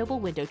Smith & Noble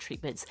window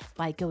treatments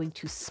by going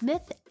to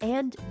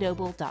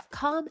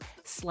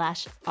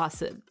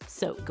smithandnoble.com/awesome.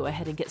 So go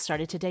ahead and get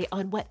started today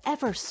on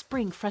whatever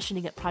spring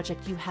freshening up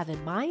project you have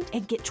in mind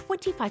and get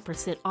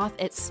 25% off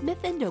at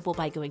Smith & Noble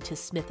by going to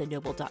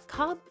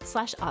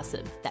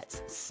smithandnoble.com/awesome.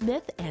 That's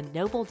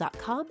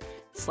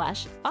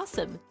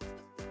smithandnoble.com/awesome.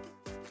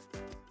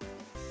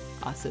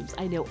 Awesomes,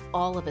 I know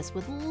all of us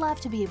would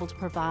love to be able to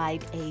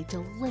provide a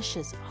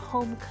delicious,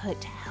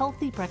 home-cooked,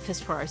 healthy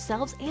breakfast for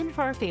ourselves and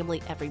for our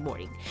family every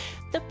morning.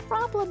 The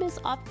problem is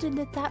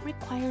often that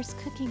requires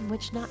cooking,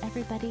 which not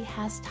everybody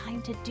has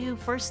time to do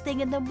first thing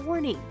in the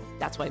morning.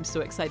 That's why I'm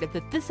so excited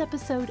that this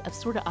episode of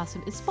Sorta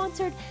Awesome is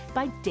sponsored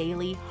by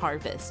Daily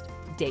Harvest.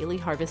 Daily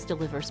Harvest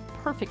delivers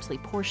perfectly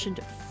portioned,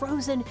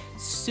 frozen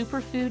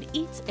superfood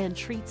eats and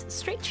treats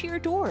straight to your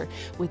door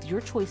with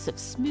your choice of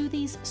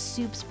smoothies,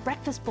 soups,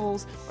 breakfast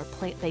bowls, or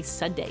plant-based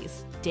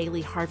sundaes.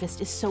 Daily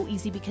Harvest is so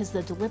easy because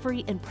the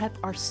delivery and prep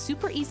are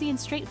super easy and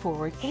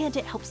straightforward, and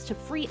it helps to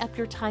free up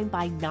your time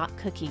by not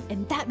cooking,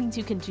 and that means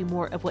you can do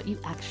more of what you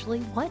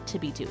actually want to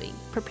be doing.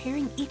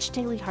 Preparing each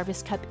Daily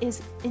Harvest cup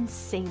is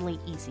insanely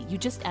easy. You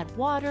just add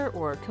water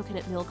or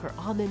coconut milk or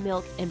almond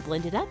milk and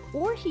blend it up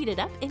or heat it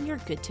up, and you're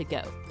good to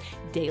go.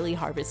 Daily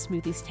Harvest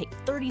smoothies take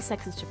 30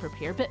 seconds to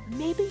prepare, but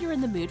maybe you're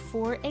in the mood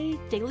for a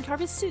Daily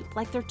Harvest soup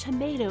like their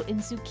tomato and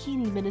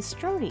zucchini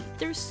minestrone.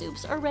 Their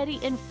soups are ready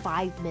in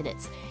 5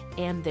 minutes,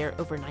 and their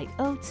overnight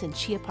oats and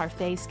chia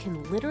parfaits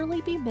can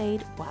literally be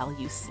made while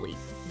you sleep.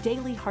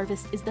 Daily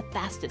Harvest is the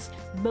fastest,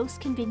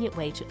 most convenient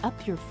way to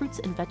up your fruits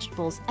and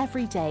vegetables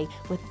every day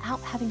without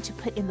having to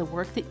put in the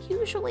work that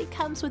usually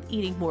comes with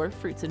eating more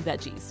fruits and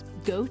veggies.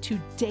 Go to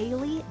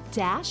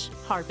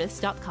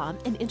daily-harvest.com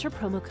and enter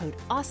promo code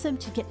AWESOME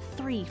to get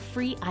 3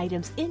 free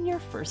items in your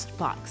first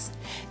box.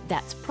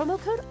 That's promo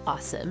code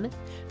AWESOME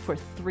for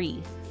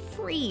 3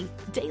 free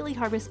Daily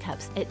Harvest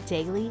cups at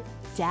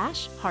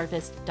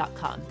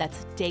daily-harvest.com.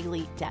 That's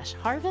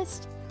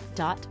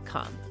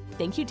daily-harvest.com.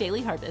 Thank you,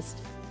 Daily Harvest.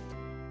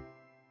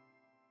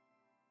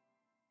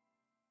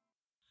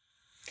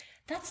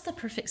 That's the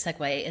perfect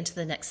segue into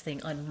the next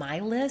thing on my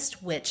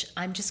list, which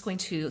I'm just going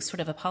to sort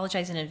of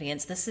apologize in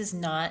advance. This is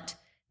not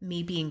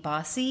me being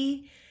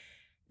bossy.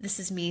 This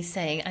is me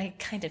saying, I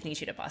kind of need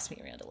you to boss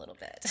me around a little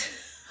bit.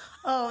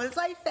 Oh, it's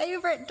my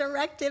favorite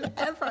directive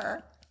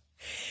ever.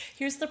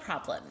 Here's the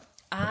problem.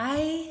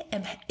 I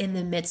am in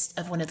the midst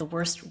of one of the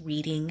worst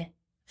reading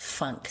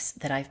funks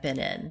that I've been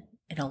in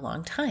a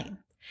long time.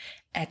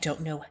 I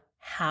don't know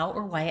how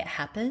or why it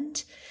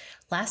happened.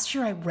 Last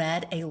year I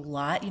read a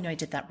lot. I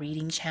did that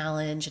reading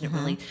challenge and it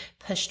really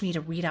pushed me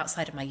to read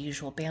outside of my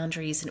usual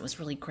boundaries, and it was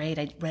really great.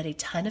 I read a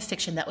ton of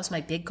fiction. That was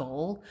my big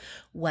goal,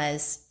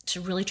 was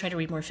to really try to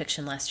read more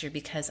fiction last year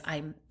because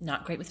I'm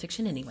not great with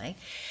fiction anyway.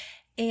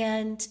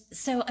 And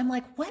so I'm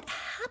like, what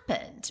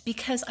happened?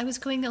 Because I was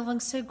going along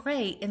so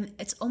great. And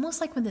it's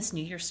almost like when this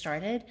new year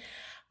started,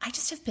 I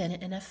just have been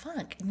in a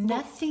funk.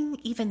 Nothing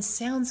even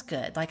sounds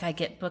good. Like I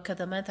get book of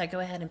the month, I go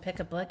ahead and pick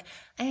a book.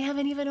 I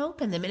haven't even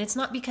opened them. And it's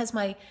not because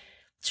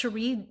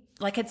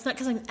it's not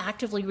because I'm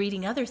actively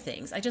reading other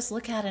things. I just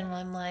look at it and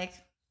I'm like,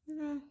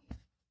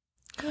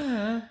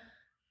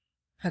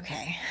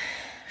 Okay.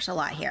 There's a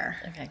lot here.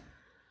 Okay.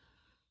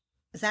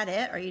 Is that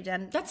it? Are you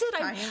done? That's it.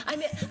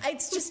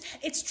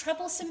 It's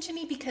troublesome to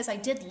me because I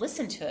did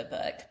listen to a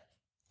book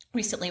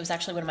recently. It was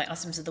actually one of my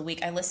awesomes of the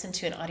week. I listened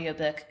to an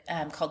audiobook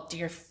called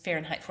Dear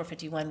Fahrenheit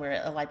 451,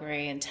 where a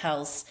librarian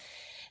tells,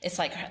 it's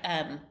like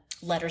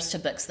letters to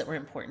books that were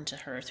important to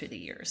her through the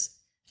years.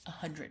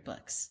 100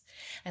 books.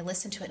 I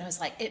listened to it and I was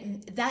like,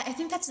 I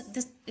think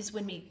this is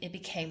when it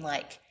became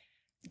like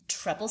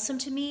troublesome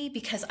to me,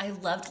 because I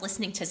loved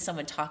listening to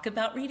someone talk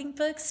about reading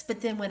books.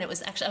 But then when it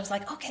was actually, I was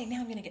like, okay, now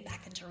I'm going to get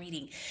back into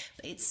reading.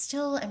 But it's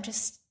still, I'm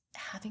just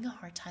having a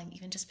hard time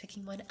even just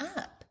picking one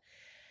up.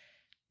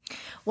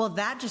 Well,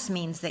 that just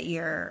means that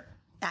you're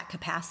at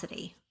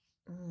capacity.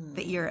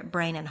 that you're at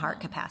brain and heart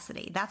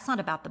capacity. That's not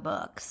about the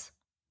books.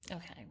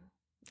 Okay.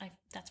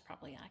 That's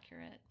probably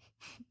accurate.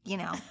 You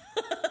know,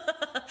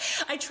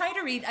 I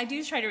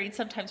do try to read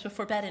sometimes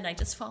before bed and I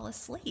just fall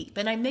asleep.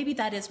 And maybe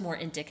that is more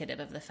indicative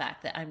of the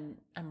fact that I'm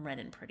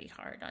running pretty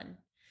hard on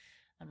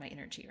my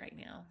energy right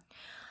now.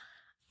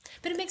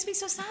 But it makes me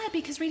so sad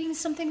because reading is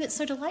something that's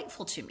so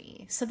delightful to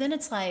me. So then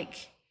it's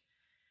like,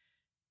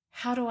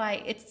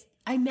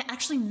 I'm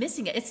actually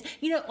missing it. It's,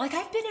 like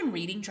I've been in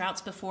reading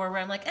droughts before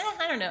where I'm like,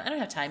 I don't know. I don't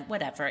have time.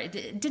 Whatever.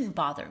 It didn't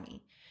bother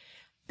me.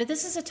 But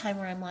this is a time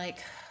where I'm like,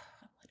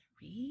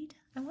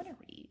 I want to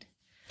read.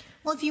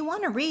 Well, if you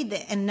want to read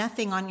and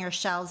nothing on your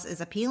shelves is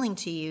appealing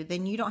to you,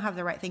 then you don't have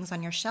the right things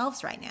on your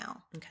shelves right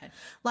now. Okay.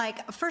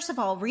 Like, first of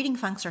all, reading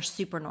funks are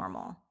super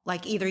normal.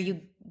 Like, either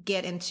you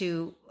get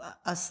into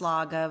a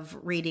slog of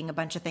reading a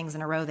bunch of things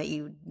in a row that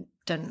you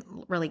didn't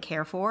really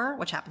care for,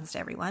 which happens to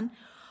everyone,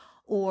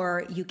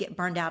 or you get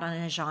burned out on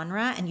a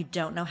genre and you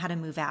don't know how to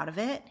move out of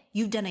it.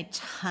 You've done a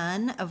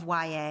ton of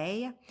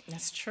YA.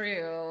 That's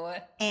true.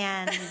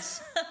 And,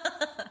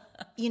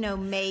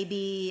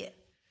 maybe,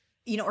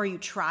 or you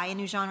try a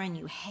new genre and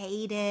you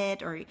hate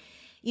it, or,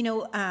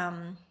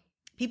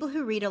 people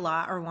who read a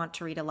lot or want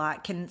to read a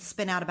lot can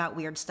spin out about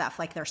weird stuff.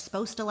 Like they're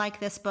supposed to like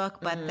this book,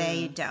 but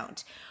they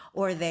don't,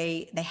 or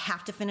they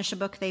have to finish a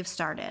book they've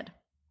started.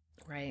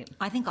 Right.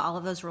 I think all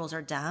of those rules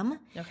are dumb.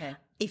 Okay.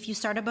 If you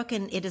start a book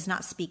and it is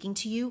not speaking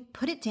to you,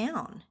 put it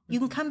down. You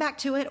can come back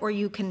to it, or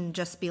you can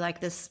just be like,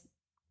 this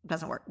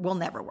doesn't work. Will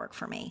never work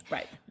for me.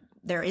 Right.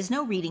 There is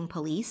no reading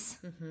police.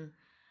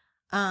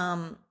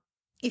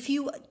 If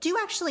you do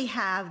actually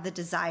have the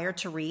desire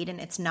to read, and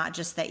it's not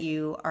just that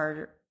you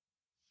are,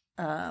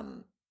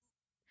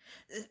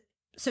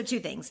 so two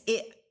things.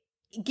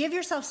 Give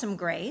yourself some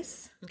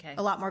grace. Okay.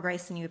 A lot more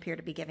grace than you appear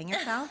to be giving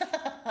yourself.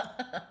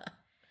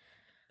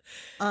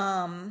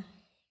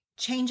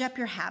 Change up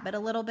your habit a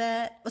little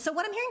bit. So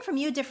what I'm hearing from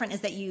you different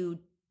is that you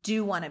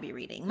do want to be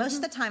reading. Most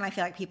of the time, I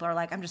feel like people are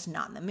like, I'm just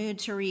not in the mood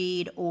to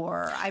read,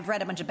 or I've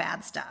read a bunch of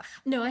bad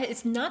stuff. No,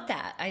 it's not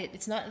that.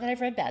 It's not that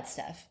I've read bad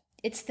stuff.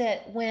 It's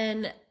that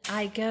when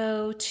I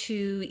go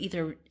to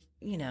either,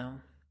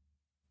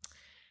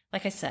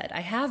 like I said,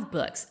 I have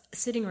books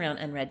sitting around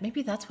unread.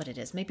 Maybe that's what it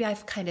is. Maybe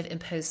I've kind of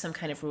imposed some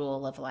kind of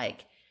rule of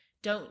like,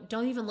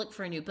 don't even look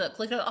for a new book.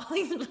 Look at all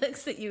these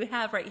books that you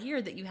have right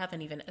here that you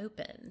haven't even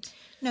opened.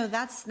 No,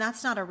 that's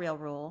not a real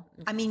rule.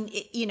 I mean,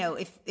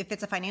 if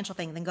it's a financial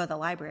thing, then go to the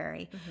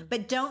library.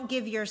 But don't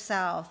give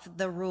yourself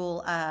the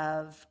rule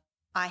of,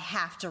 I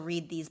have to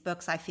read these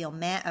books I feel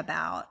meh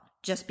about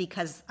just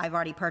because I've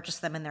already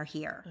purchased them and they're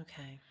here.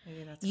 Okay.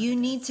 Maybe that's you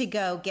need to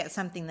go get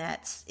something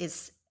that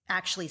is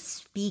actually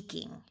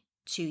speaking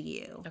to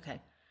you. Okay.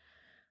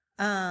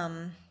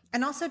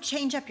 And also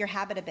change up your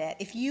habit a bit.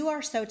 If you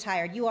are so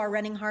tired, you are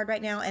running hard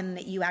right now, and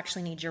that you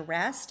actually need your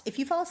rest. If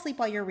you fall asleep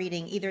while you're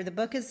reading, either the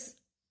book is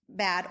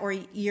bad or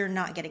you're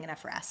not getting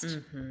enough rest.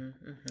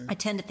 I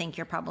tend to think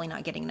you're probably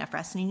not getting enough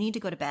rest and you need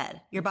to go to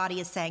bed. Your body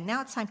is saying,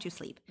 now it's time to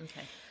sleep.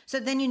 Okay. So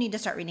then you need to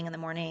start reading in the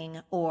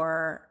morning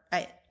or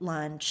at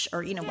lunch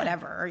or,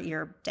 whatever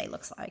your day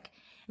looks like.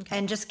 Okay.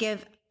 And just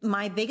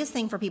my biggest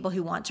thing for people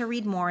who want to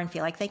read more and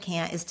feel like they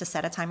can't is to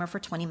set a timer for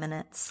 20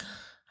 minutes.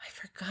 I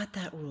forgot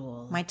that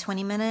rule. My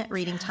 20-minute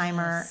reading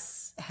timer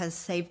has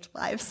saved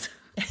lives.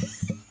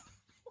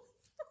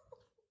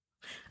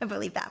 I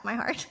believe that in my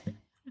heart.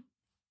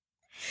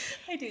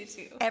 I do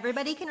too.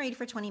 Everybody can read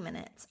for 20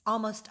 minutes.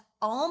 Almost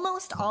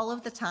all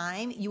of the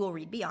time, you will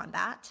read beyond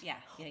that. Yeah.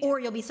 Or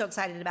you'll be so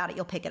excited about it,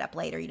 you'll pick it up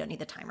later. You don't need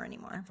the timer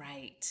anymore.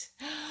 Right.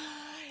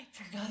 I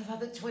forgot about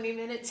the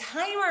 20-minute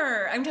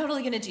timer. I'm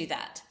totally going to do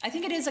that. I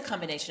think it is a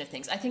combination of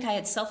things. I think I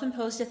had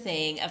self-imposed a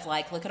thing of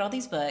like, look at all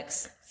these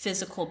books,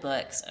 physical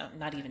books,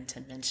 not even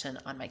to mention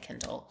on my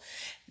Kindle,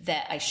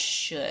 that I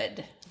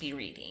should be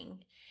reading.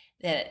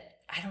 That,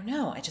 I don't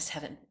know, I just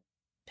haven't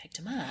picked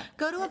them up.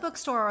 Go to a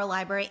bookstore or a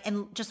library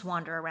and just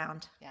wander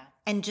around. Yeah.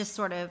 And just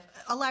sort of,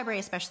 a library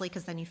especially,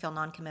 because then you feel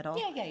non-committal.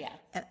 Yeah.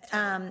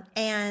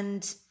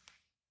 And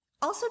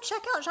also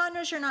check out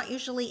genres you're not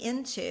usually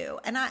into.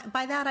 And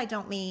by that, I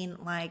don't mean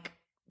like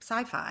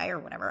sci-fi or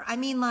whatever. I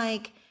mean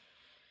like,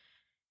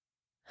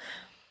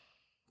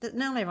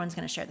 not everyone's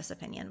going to share this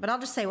opinion, but I'll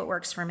just say what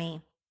works for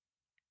me.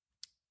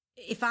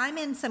 If I'm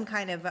in some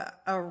kind of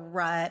a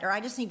rut or I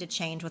just need to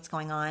change what's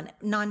going on,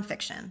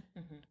 nonfiction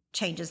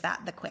changes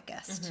that the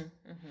quickest.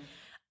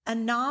 A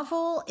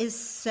novel is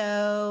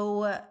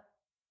so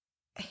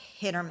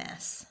hit or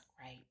miss.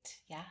 Right.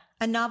 Yeah.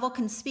 A novel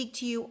can speak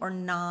to you or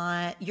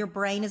not. Your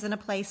brain is in a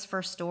place for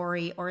a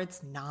story or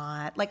it's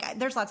not. Like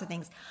there's lots of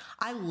things.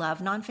 I love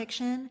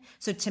nonfiction.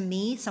 So to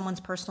me,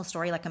 someone's personal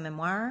story, like a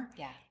memoir,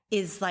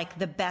 is like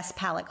the best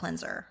palate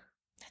cleanser.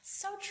 That's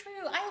so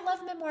true. I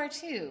love memoir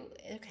too.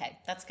 Okay.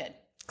 That's good.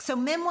 So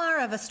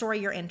memoir of a story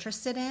you're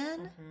interested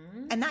in,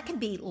 and that can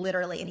be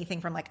literally anything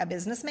from like a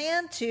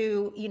businessman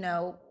to,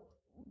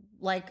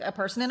 like a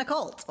person in a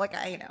cult. Like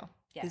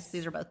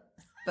these are both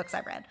books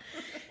I've read.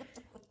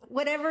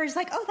 Whatever is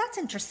like, oh, that's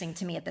interesting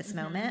to me at this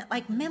moment.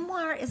 Like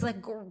memoir is a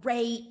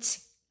great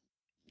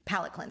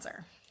palate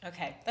cleanser.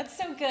 Okay, that's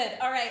so good.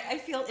 All right, I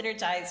feel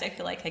energized. I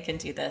feel like I can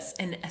do this,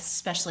 and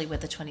especially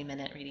with the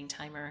 20-minute reading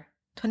timer.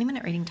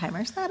 20-minute reading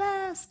timer's the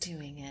best.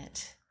 Doing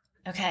it.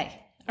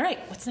 Okay. All right,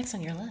 what's next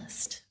on your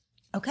list?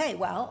 Okay,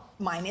 well,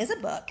 mine is a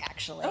book,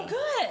 actually. Oh,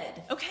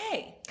 good.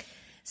 Okay.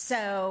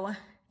 So,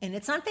 and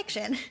it's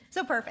nonfiction,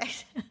 so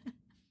perfect.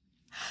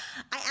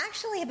 I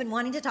actually have been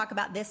wanting to talk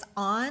about this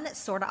on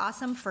Sorta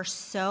Awesome for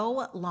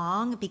so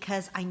long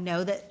because I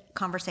know that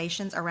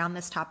conversations around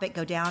this topic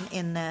go down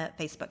in the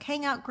Facebook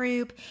Hangout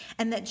group,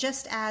 and that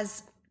just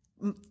as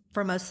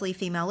for mostly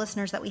female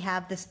listeners that we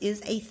have, this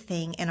is a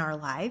thing in our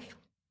life.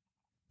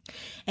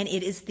 And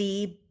it is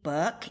the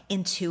book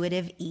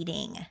Intuitive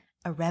Eating,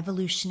 a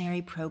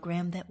revolutionary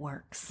program that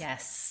works.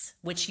 Yes,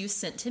 which you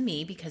sent to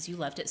me because you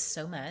loved it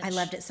so much. I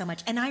loved it so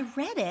much. And I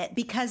read it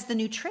because the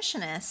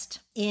nutritionist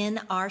in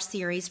our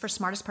series for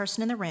Smartest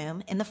Person in the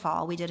Room in the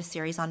fall, we did a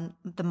series on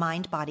the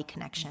mind-body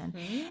connection.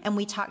 And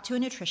we talked to a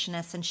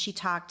nutritionist, and she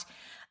talked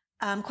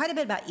quite a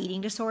bit about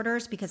eating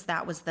disorders because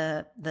that was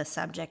the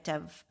subject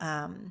of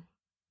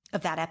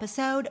that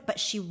episode. But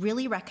she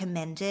really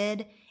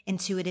recommended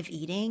intuitive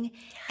eating.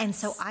 Yes. And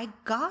so I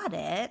got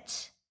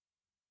it.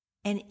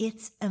 And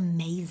it's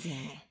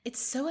amazing. It's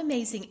so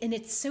amazing. And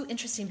it's so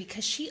interesting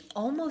because she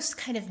almost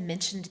kind of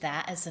mentioned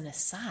that as an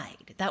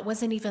aside. That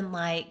wasn't even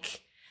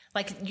like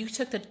you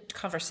took the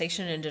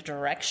conversation in a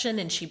direction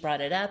and she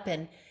brought it up.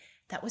 And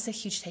that was a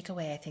huge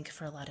takeaway, I think,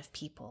 for a lot of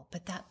people.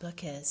 But that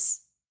book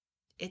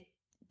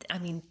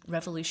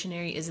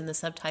revolutionary is in the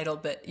subtitle,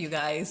 but you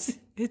guys,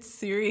 it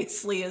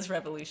seriously is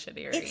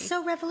revolutionary. It's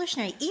so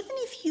revolutionary. Even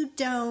if you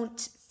don't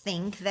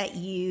think that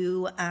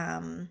you,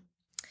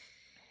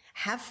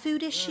 have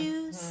food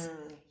issues.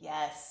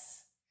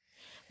 Yes.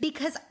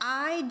 Because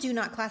I do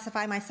not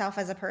classify myself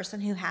as a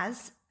person who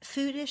has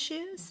food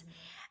issues.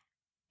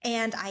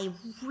 And I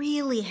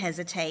really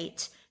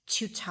hesitate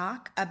to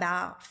talk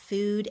about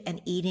food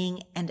and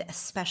eating and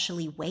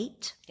especially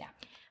weight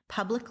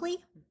publicly.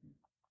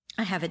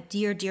 I have a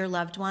dear, dear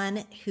loved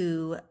one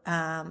who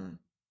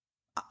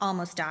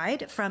almost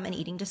died from an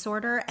eating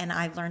disorder. And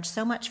I've learned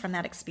so much from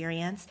that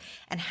experience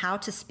and how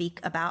to speak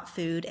about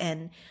food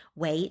and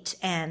weight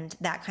and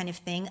that kind of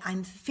thing.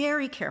 I'm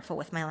very careful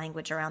with my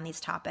language around these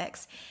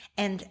topics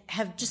and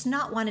have just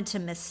not wanted to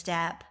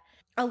misstep.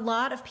 A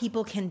lot of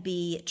people can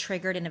be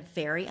triggered in a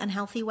very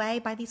unhealthy way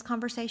by these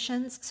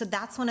conversations. So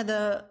that's one of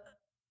the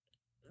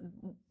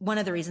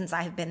reasons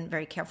I have been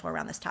very careful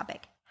around this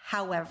topic.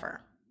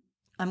 However,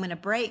 I'm going to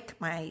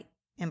break my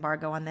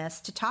embargo on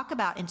this to talk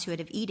about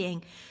intuitive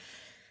eating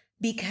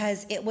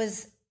because it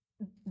was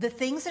the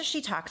things that she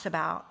talks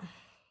about,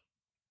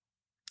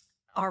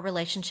 our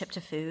relationship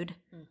to food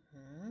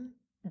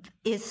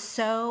is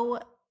so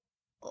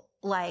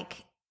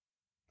like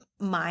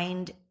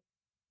mind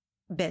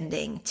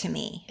bending to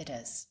me. It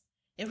is.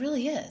 It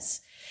really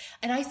is.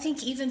 And I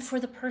think even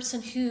for the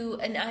person who,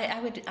 and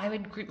I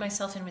would group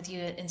myself in with you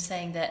in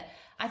saying that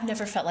I've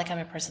never felt like I'm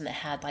a person that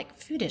had like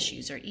food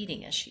issues or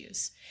eating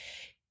issues.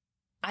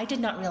 I did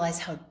not realize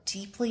how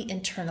deeply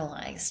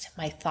internalized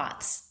my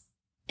thoughts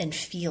and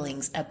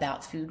feelings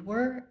about food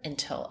were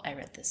until I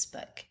read this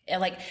book.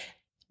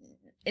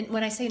 And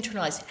when I say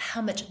internalized,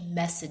 how much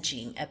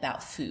messaging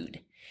about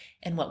food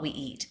and what we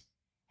eat,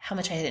 how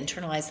much I had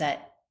internalized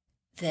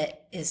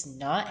that is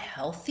not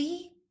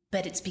healthy,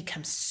 but it's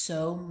become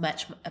so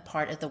much a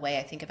part of the way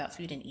I think about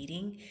food and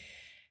eating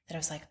that I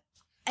was like,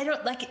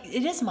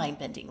 it is mind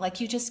bending. Like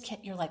you just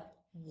can't, you're like,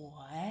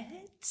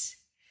 what?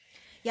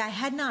 Yeah, I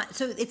had not.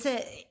 So it's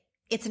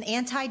an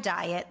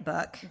anti-diet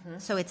book.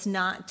 So it's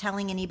not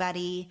telling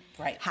anybody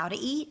how to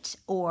eat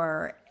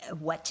or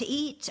what to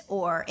eat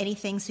or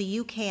anything. So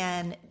you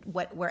can,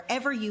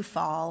 wherever you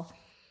fall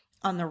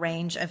on the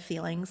range of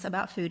feelings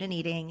about food and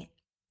eating,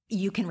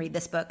 you can read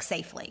this book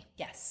safely.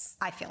 Yes.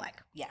 I feel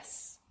like.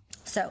 Yes.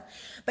 So,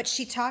 but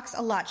she talks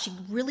a lot. She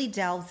really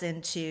delves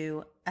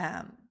into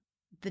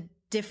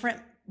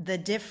the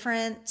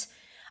different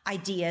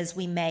ideas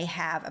we may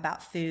have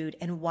about food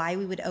and why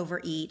we would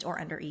overeat or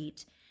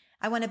undereat.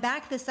 I want to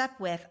back this up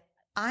with,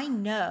 I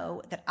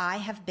know that I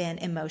have been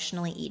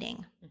emotionally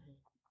eating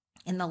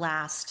in the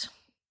last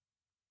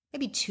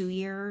maybe 2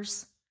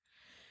 years.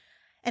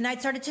 And I'd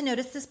started to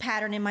notice this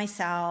pattern in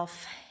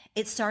myself.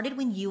 It started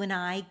when you and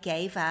I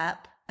gave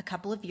up a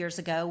couple of years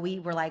ago. We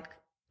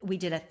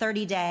did a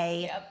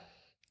 30-day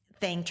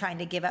thing trying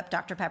to give up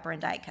Dr. Pepper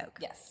and Diet Coke.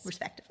 Yes.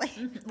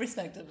 Respectively.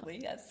 Respectively,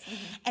 yes.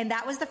 And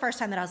that was the first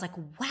time that I was like,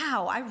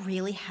 wow, I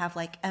really have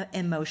like an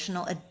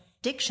emotional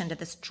addiction to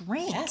this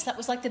drink. Yes, that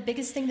was like the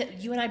biggest thing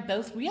that you and I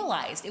both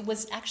realized. It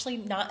was actually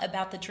not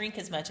about the drink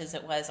as much as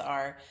it was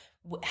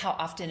how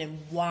often and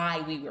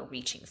why we were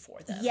reaching for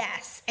them.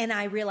 Yes. And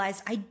I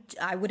realized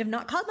I would have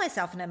not called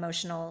myself an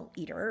emotional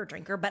eater or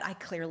drinker, but I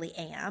clearly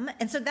am.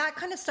 And so that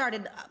kind of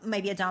started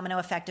maybe a domino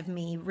effect of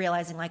me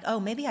realizing like, oh,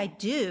 maybe I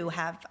do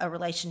have a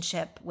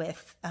relationship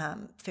with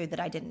food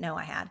that I didn't know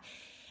I had.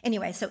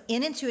 Anyway, so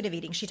in intuitive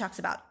eating, she talks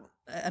about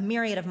a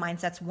myriad of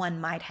mindsets one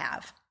might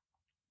have.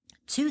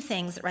 Two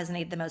things that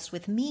resonated the most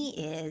with me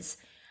is,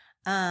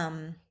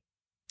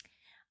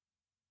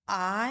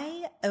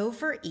 I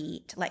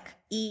overeat, like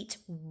eat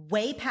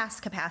way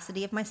past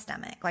capacity of my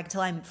stomach, like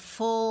till I'm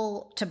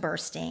full to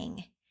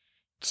bursting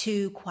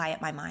to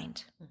quiet my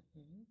mind.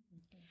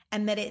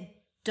 And that it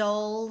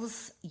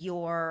dulls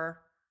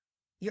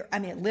I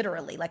mean, it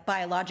literally, like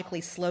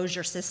biologically slows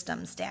your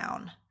systems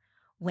down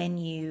when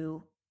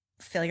you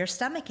fill your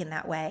stomach in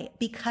that way.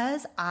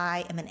 Because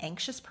I am an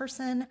anxious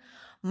person,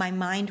 my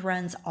mind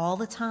runs all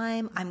the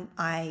time.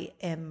 I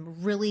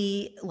am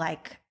really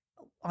like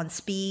on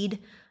speed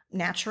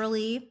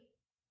naturally,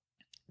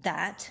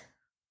 that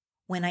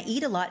when I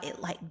eat a lot, it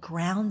like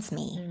grounds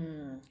me.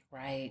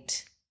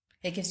 Right.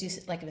 It gives you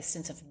like a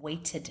sense of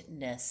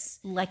weightedness.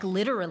 Like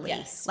literally.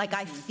 Yes. Like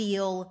I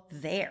feel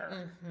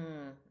there.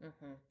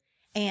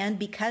 And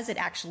because it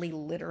actually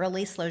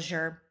literally slows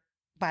your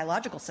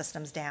biological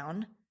systems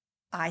down,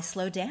 I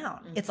slow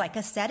down. It's like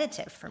a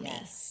sedative for me.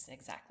 Yes,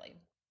 exactly.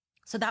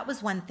 So that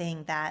was one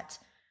thing that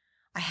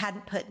I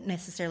hadn't put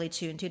necessarily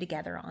two and two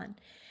together on.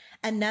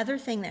 Another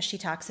thing that she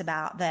talks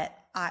about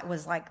that I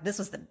was like, this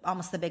was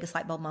almost the biggest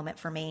light bulb moment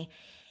for me,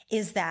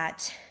 is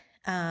that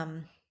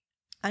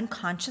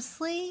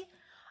unconsciously,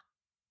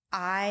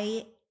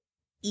 I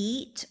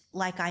eat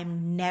like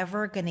I'm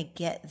never going to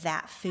get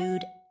that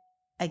food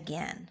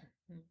again.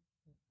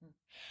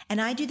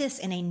 And I do this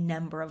in a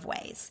number of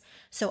ways.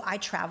 So I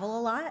travel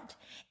a lot.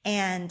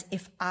 And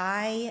if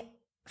I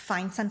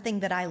find something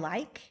that I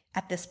like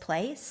at this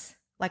place,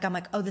 like I'm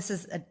like, oh, this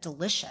is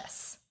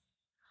delicious,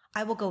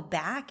 I will go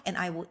back and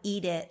I will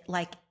eat it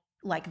like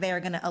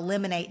they're going to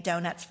eliminate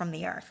donuts from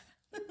the earth.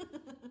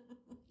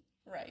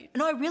 Right.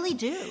 No, I really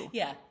do.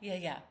 Yeah.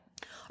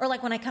 Or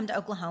like when I come to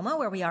Oklahoma,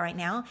 where we are right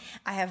now,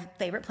 I have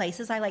favorite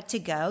places I like to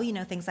go,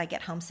 things I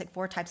get homesick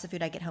for, types of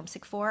food I get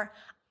homesick for.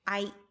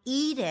 I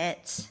eat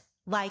it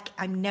like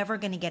I'm never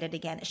going to get it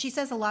again. She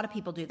says a lot of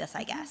people do this,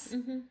 I guess.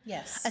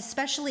 Yes.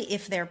 Especially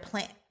if they're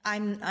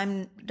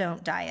I'm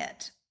don't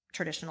diet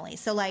traditionally.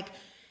 So like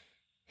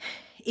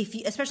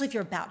especially if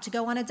you're about to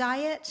go on a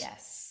diet.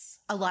 Yes.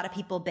 A lot of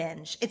people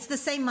binge. It's the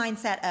same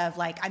mindset of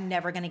like, I'm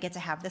never going to get to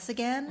have this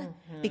again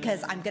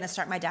because I'm going to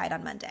start my diet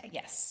on Monday.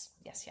 Yes.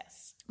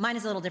 Mine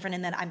is a little different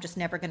in that I'm just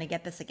never going to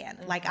get this again.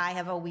 Like I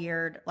have a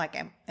weird, like,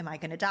 am I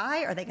going to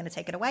die? Are they going to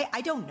take it away?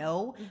 I don't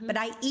know, but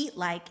I eat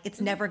like it's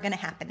never going to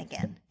happen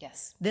again.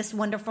 Yes. This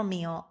wonderful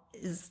meal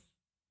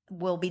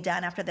will be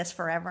done after this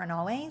forever and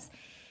always.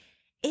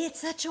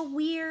 It's such a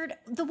weird,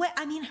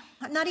 I'm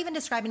not even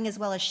describing as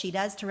well as she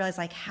does to realize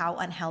like how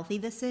unhealthy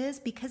this is,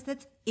 because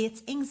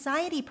it's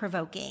anxiety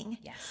provoking.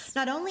 Yes.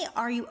 Not only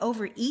are you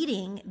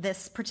overeating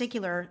this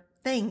particular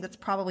thing that's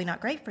probably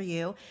not great for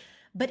you,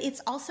 but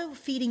it's also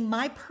feeding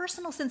my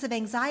personal sense of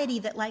anxiety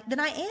that then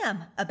I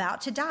am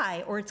about to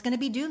die, or it's going to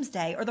be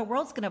doomsday, or the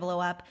world's going to blow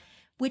up,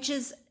 which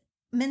is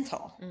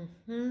mental.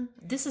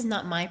 This is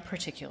not my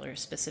particular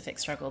specific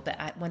struggle,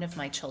 but one of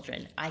my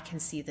children, I can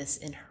see this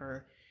in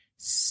her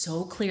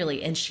so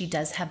clearly. And she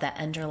does have that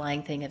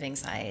underlying thing of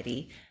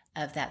anxiety,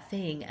 of that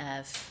thing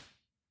of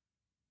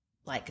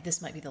like,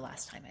 this might be the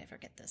last time I ever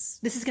get this.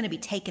 This is going to be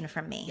taken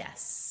from me.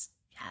 Yes.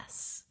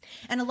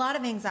 And a lot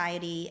of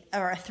anxiety,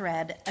 or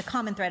a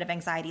common thread of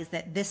anxiety, is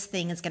that this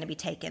thing is going to be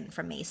taken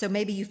from me. So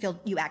maybe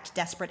you act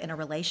desperate in a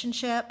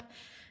relationship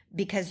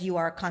because you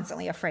are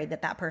constantly afraid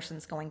that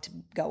person's going to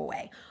go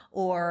away,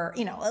 or,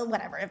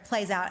 whatever it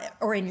plays out,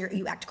 or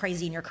you act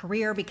crazy in your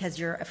career because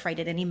you're afraid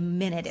at any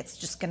minute it's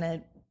just going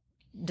to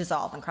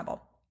dissolve and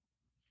crumble.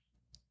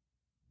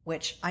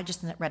 Which I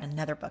just read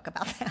another book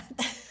about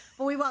that,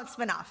 but we won't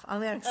spin off. I'm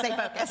going to stay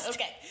focused.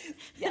 Okay.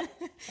 Yeah.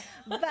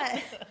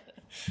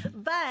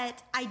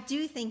 But I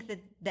do think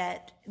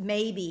that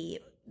maybe,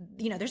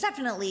 there's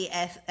definitely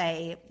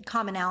a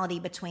commonality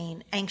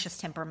between anxious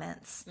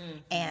temperaments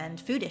and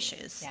food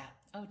issues. Yeah.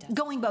 Oh, definitely.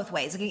 Going both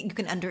ways. You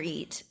can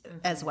undereat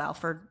as well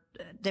for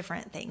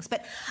different things.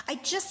 But I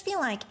just feel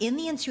like in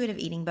the intuitive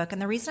eating book,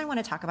 and the reason I want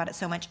to talk about it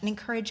so much and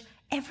encourage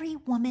every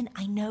woman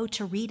I know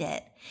to read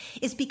it,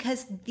 is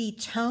because the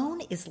tone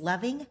is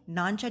loving,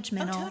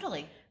 non-judgmental. Oh,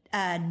 totally.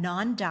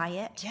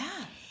 Non-diet.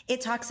 Yeah.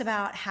 It talks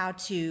about how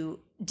to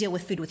deal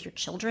with food with your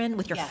children,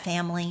 with your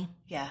family.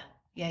 Yeah.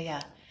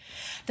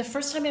 The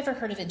first time I ever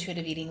heard of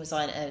intuitive eating was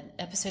on an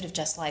episode of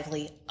Just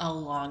Lively a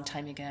long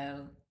time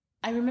ago.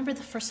 I remember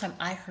the first time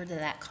I heard of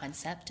that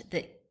concept,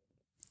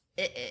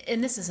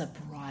 and this is a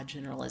broad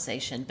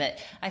generalization, but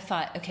I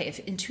thought, okay, if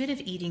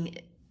intuitive eating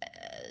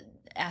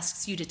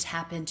asks you to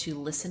tap into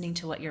listening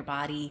to what your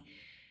body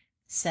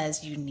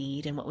says you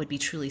need and what would be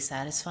truly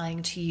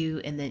satisfying to you,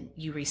 and then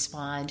you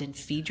respond and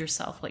feed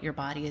yourself what your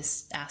body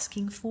is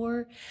asking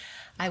for,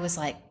 I was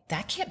like,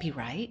 that can't be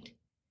right.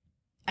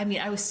 I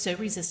mean, I was so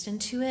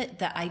resistant to it.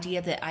 The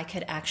idea that I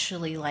could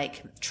actually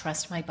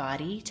trust my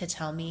body to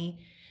tell me,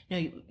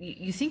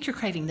 you think you're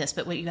craving this,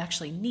 but what you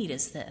actually need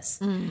is this.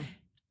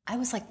 I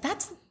was like,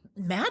 that's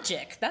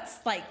magic. That's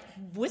like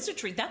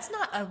wizardry. That's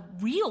not a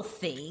real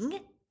thing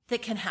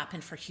that can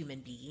happen for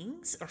human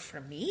beings or for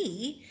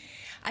me.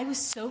 I was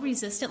so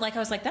resistant. I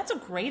was like, that's a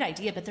great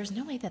idea, but there's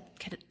no way that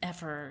could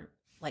ever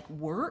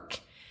work,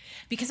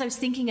 because I was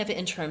thinking of it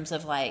in terms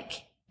of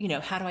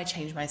how do I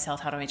change myself?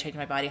 How do I change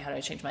my body? How do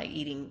I change my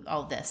eating?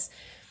 All this.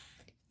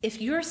 If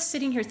you're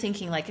sitting here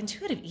thinking like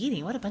intuitive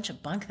eating, what a bunch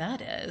of bunk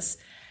that is,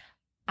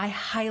 I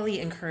highly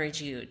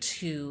encourage you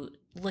to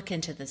look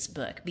into this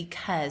book,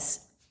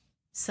 because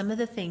some of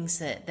the things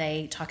that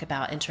they talk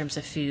about in terms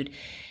of food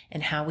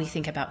and how we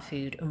think about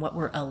food and what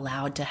we're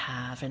allowed to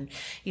have, and,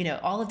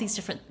 all of these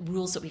different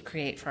rules that we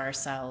create for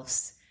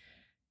ourselves,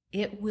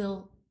 it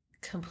will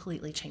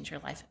completely change your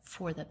life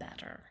for the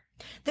better.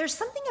 There's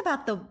something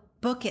about the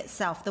book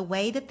itself, the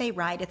way that they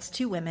write. It's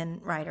 2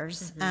 women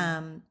writers.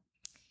 Mm-hmm.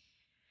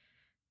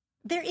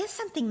 There is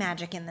something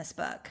magic in this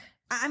book.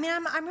 I mean,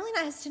 I'm really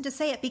not hesitant to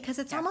say it, because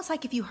it's almost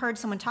like if you heard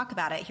someone talk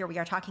about it, here we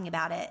are talking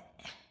about it.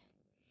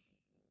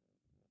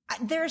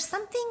 There's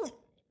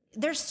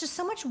just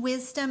so much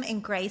wisdom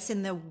and grace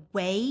in the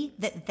way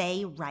that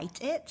they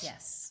write it.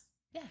 Yes.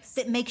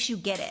 That makes you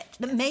get it,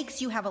 that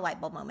makes you have a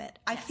light bulb moment.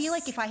 I feel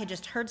like if I had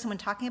just heard someone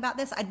talking about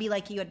this, I'd be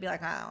like you. I'd be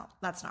like, oh,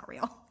 that's not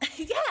real.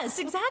 Yes,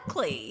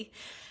 exactly.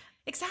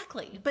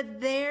 Exactly.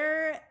 But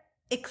their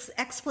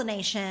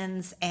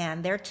explanations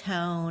and their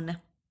tone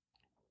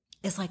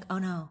is like, oh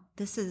no,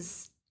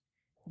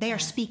 they are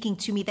speaking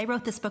to me. They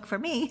wrote this book for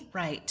me.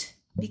 Right.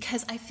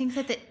 Because I think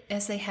that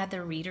as they had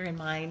their reader in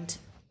mind,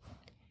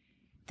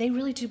 they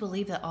really do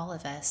believe that all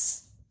of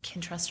us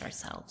can trust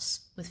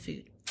ourselves with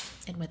food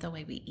and with the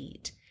way we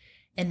eat.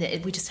 And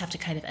that we just have to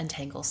kind of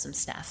untangle some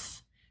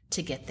stuff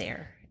to get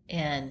there.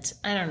 And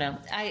I don't know,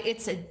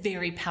 it's a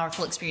very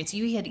powerful experience.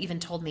 You had even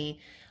told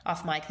me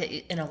off mic that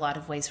in a lot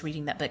of ways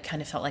reading that book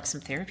kind of felt like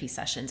some therapy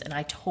sessions. And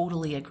I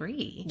totally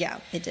agree. Yeah,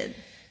 it did.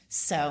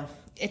 So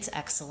it's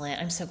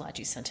excellent. I'm so glad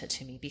you sent it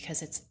to me,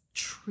 because it's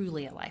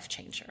truly a life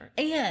changer.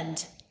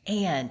 And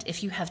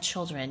if you have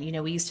children,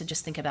 we used to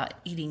just think about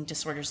eating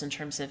disorders in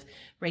terms of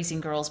raising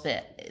girls,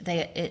 but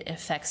it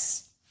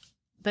affects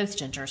both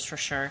genders for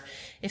sure.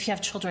 If you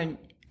have children,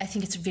 I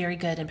think it's very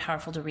good and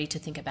powerful to read, to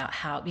think about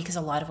how, because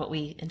a lot of what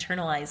we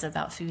internalize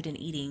about food and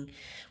eating,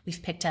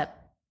 we've picked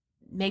up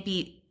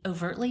maybe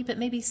overtly, but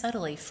maybe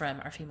subtly from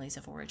our families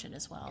of origin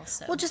as well.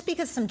 So, well, just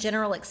because some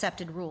general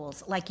accepted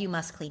rules, like you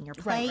must clean your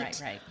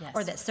plate, right, yes.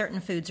 Or that certain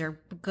foods are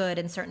good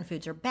and certain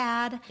foods are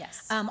bad.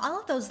 Yes. All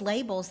of those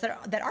labels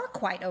that are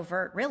quite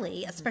overt,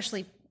 really,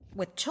 especially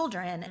with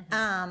children.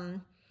 Mm-hmm.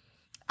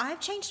 I've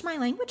changed my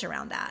language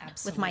around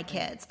that with my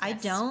kids. Yes. I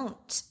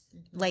don't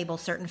label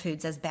certain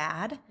foods as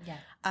bad. Yeah.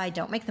 I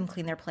don't make them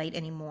clean their plate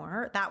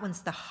anymore. That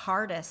one's the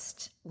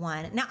hardest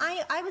one. Now,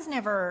 I was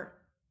never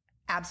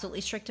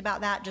absolutely strict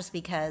about that, just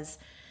because,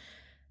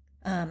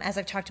 as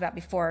I've talked about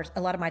before,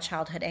 a lot of my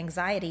childhood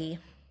anxiety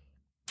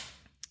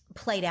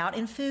played out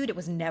in food. It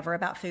was never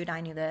about food.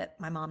 I knew that,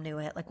 my mom knew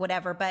it, like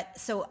whatever. But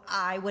so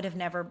I would have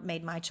never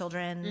made my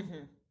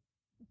children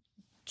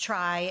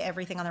try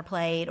everything on their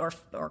plate or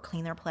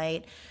clean their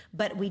plate.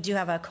 But we do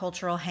have a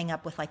cultural hang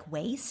up with like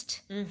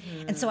waste.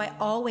 Mm-hmm. And so I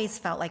always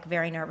felt like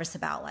very nervous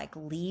about like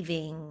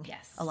leaving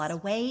a lot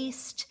of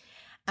waste.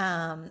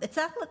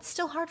 It's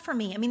still hard for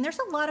me. I mean, there's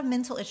a lot of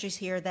mental issues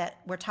here that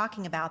we're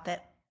talking about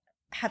that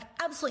have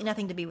absolutely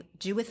nothing to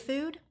do with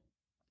food,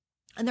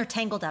 and they're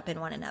tangled up in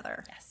one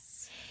another.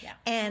 Yes.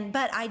 Yeah.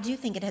 But I do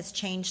think it has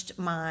changed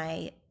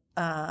my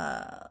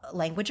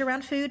language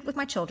around food with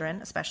my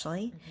children,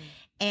 especially,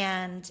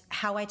 and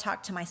how I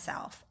talk to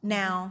myself.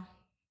 Now,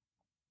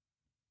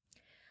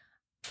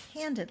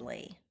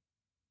 candidly,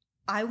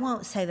 I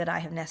won't say that I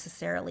have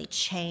necessarily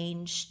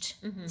changed.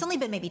 Mm-hmm. It's only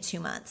been maybe 2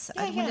 months.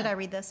 When did I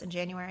read this? In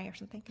January or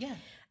something? Yeah.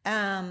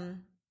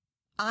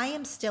 I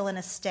am still in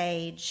a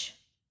stage.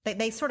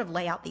 They sort of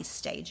lay out these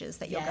stages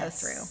that you'll go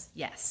through.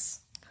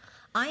 Yes.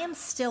 I am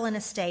still in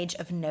a stage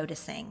of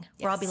noticing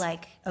where I'll be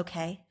like,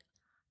 okay,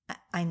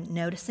 I'm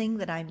noticing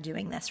that I'm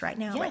doing this right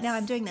now. Yes. Right now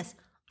I'm doing this.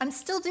 I'm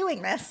still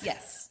doing this.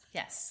 Yes.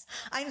 Yes.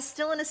 I'm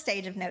still in a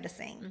stage of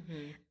noticing.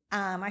 Mm-hmm.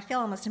 I feel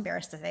almost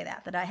embarrassed to say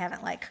that I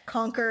haven't like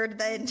conquered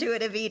the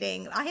intuitive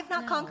eating. I have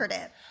not conquered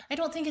it. I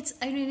don't think it's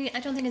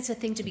a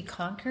thing to be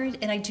conquered.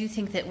 And I do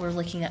think that we're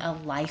looking at a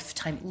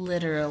lifetime,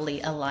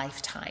 literally a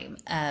lifetime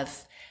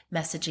of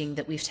messaging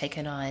that we've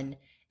taken on.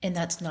 And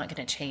that's not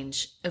going to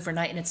change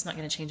overnight, and it's not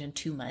going to change in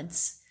 2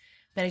 months.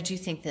 But I do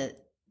think that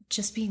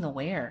just being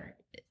aware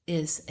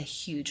is a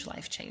huge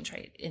life change,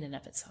 right, in and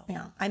of itself.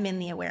 Yeah, I'm in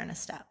the awareness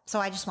step. So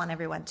I just want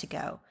everyone to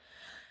go.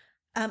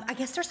 I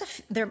guess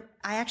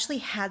I actually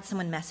had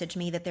someone message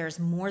me that there's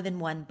more than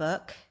one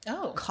book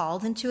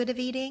called Intuitive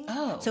Eating.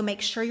 Oh. So make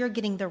sure you're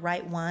getting the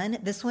right one.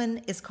 This one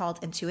is called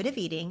Intuitive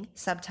Eating,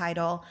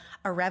 subtitle,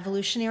 A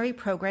Revolutionary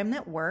Program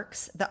That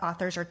Works. The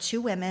authors are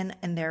 2 women,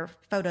 and their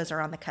photos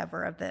are on the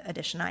cover of the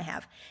edition I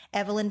have.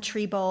 Evelyn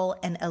Treble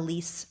and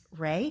Elise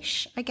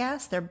Reich, I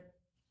guess.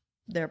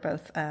 They're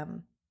both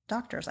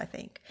doctors, I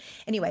think.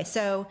 Anyway,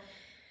 so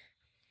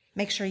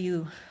make sure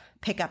you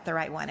pick up the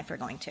right one if you're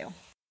going to.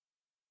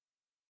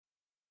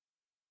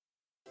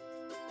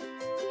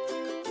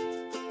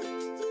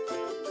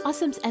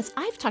 Awesomes, as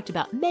I've talked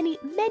about many,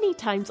 many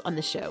times on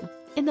the show,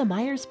 in the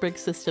Myers-Briggs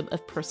system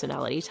of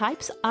personality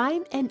types,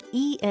 I'm an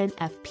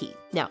ENFP.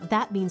 Now,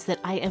 that means that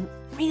I am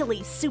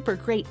really super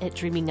great at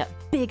dreaming up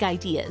big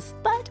ideas,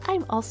 but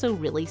I'm also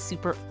really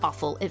super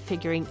awful at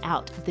figuring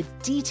out the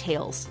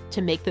details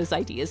to make those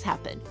ideas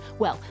happen.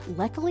 Well,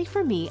 luckily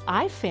for me,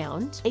 I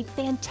found a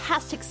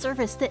fantastic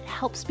service that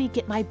helps me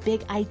get my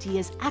big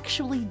ideas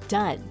actually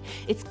done.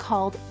 It's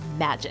called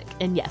Magic.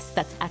 And yes,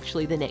 that's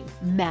actually the name,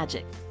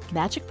 Magic.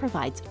 Magic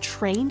provides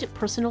trained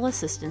personal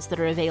assistants that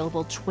are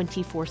available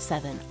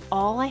 24/7.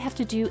 All I have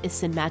to do is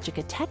send Magic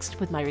a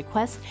text with my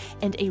request,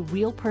 and a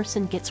real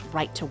person gets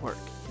right to work.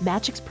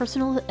 Magic's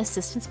personal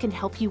assistants can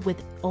help you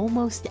with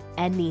almost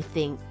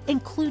anything,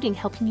 including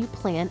helping you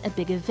plan a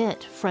big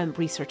event, from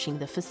researching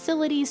the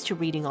facilities to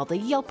reading all the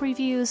Yelp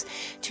reviews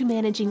to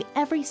managing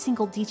every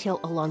single detail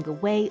along the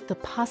way. The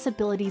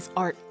possibilities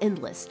are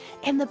endless.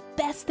 And the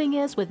best thing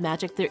is, with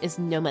Magic, there is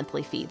no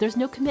monthly fee. There's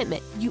no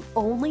commitment. You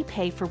only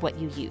pay for what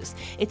you use.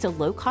 It's a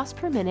low cost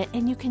per minute,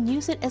 and you can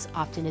use it as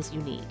often as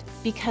you need.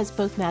 Because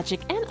both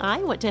Magic and I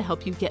want to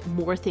help you get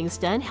more things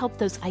done, help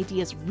those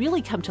ideas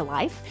really come to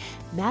life,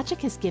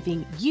 Magic is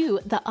giving you,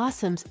 the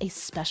Awesomes, a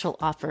special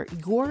offer.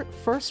 Your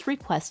first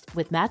request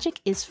with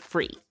Magic is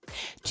free.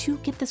 To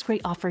get this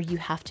great offer, you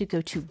have to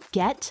go to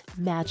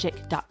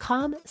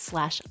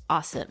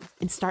getmagic.com/awesome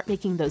and start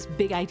making those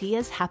big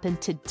ideas happen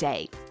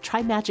today.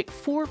 Try Magic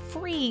for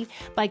free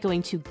by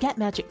going to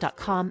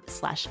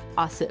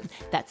getmagic.com/awesome.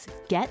 That's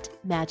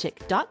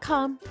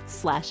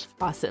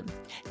getmagic.com/awesome.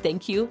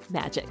 Thank you,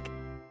 Magic.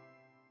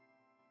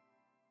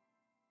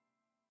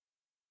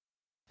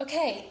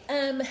 Okay,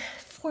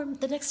 for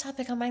the next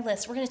topic on my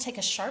list, we're going to take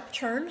a sharp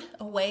turn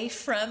away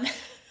from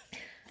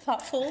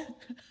thoughtful,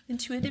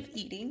 intuitive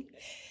eating,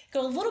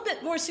 go a little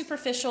bit more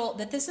superficial,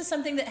 that this is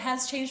something that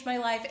has changed my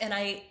life, and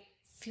I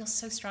feel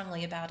so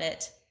strongly about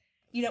it.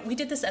 You know, we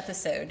did this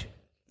episode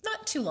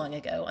not too long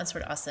ago on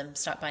Sort of Awesome,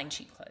 Stop Buying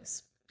Cheap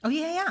Clothes. Oh,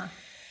 yeah.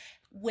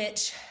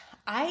 Which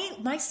I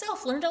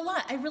myself learned a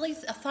lot. I really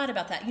thought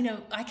about that. You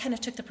know, I kind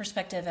of took the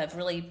perspective of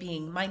really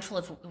being mindful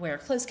of where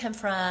clothes come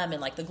from and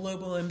like the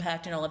global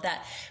impact and all of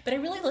that. But I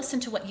really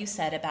listened to what you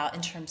said about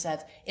in terms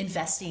of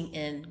investing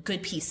in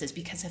good pieces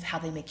because of how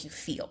they make you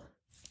feel.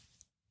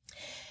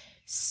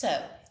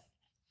 So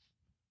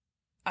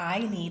I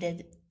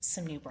needed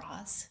some new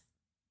bras.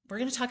 We're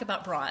going to talk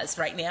about bras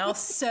right now.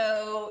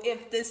 So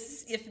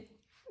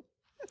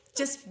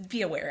just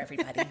be aware,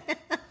 everybody.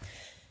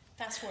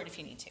 Fast forward if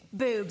you need to.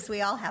 Boobs,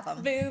 we all have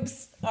them.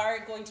 Boobs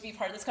are going to be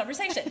part of this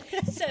conversation.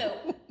 So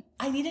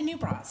I needed new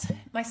bras.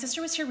 My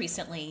sister was here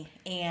recently,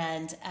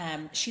 and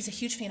she's a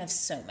huge fan of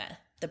Soma,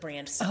 the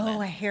brand Soma.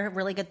 Oh, I hear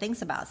really good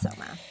things about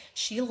Soma.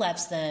 She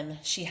loves them.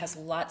 She has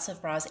lots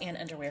of bras and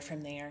underwear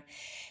from there.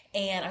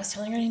 And I was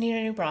telling her I needed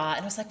a new bra,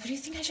 and I was like, well, do you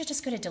think I should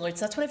just go to Dillard's?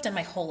 That's what I've done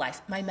my whole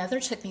life. My mother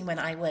took me when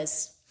I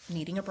was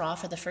needing a bra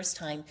for the first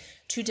time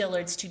to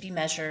Dillard's to be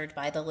measured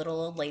by the little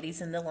old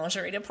ladies in the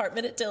lingerie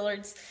department at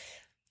Dillard's.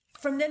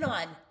 From then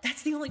on,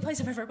 that's the only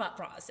place I've ever bought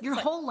bras. Your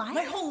whole life?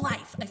 My whole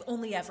life. I've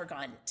only ever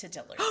gone to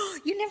Dillard's.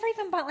 You never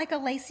even bought like a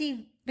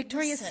lacy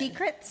Victoria's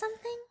Secret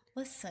something?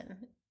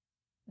 Listen,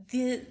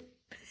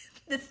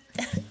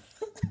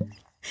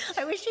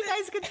 I wish you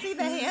guys could see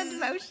the hand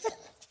motion.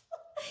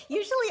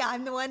 Usually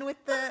I'm the one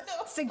with the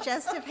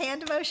suggestive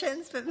hand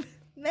motions, but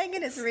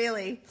Megan is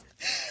really...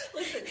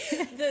 Listen,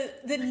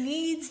 the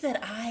needs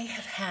that I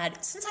have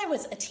had since I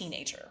was a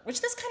teenager, which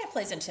this kind of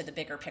plays into the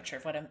bigger picture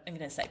of what I'm going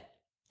to say.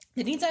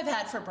 The needs I've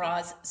had for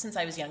bras since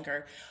I was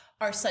younger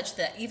are such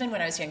that even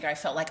when I was younger, I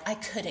felt like I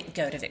couldn't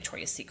go to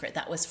Victoria's Secret.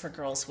 That was for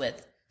girls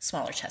with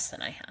smaller chests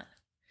than I had.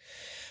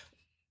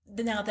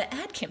 Now, the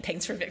ad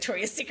campaigns for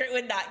Victoria's Secret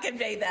would not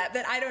convey that,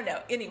 but I don't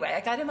know. Anyway, I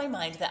got in my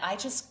mind that I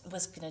just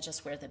was going to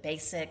just wear the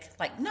basic,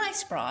 like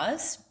nice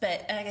bras,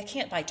 but I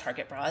can't buy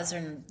Target bras.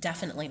 They're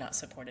definitely not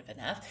supportive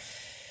enough.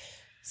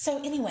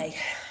 So anyway,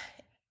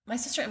 my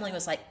sister Emily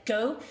was like,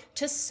 go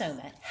to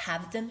Soma,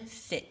 have them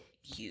fit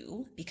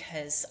you,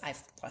 because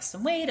I've lost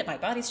some weight and my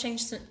body's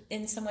changed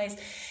in some ways,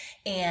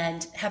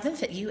 and have them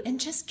fit you, and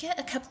just get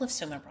a couple of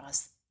Soma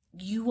bras.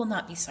 You will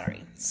not be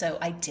sorry. So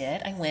I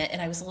did. I went,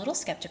 and I was a little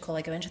skeptical.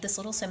 I go into this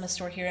little Soma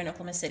store here in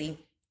Oklahoma City.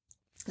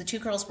 The two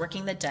girls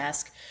working the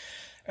desk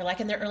are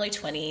like in their early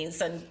 20s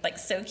and like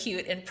so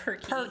cute and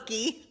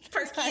perky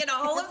in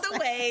all of the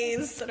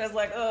ways. And I was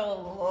like,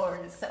 oh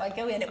Lord. So I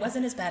go in. It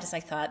wasn't as bad as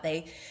I thought.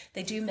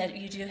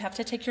 You do have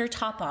to take your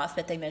top off,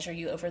 but they measure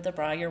you over the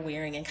bra you're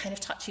wearing and kind of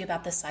talk to you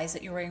about the size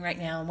that you're wearing right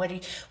now. And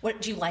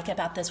what do you like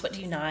about this? What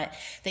do you not?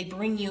 They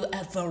bring you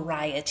a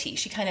variety.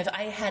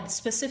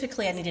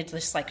 I needed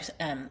just like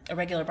a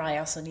regular bra. I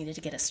also needed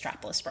to get a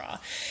strapless bra.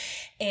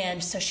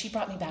 And so she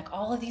brought me back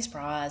all of these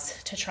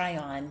bras to try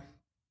on.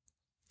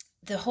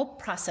 The whole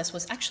process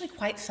was actually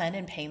quite fun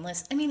and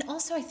painless. I mean,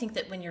 also I think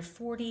that when you're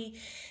 40,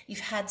 you've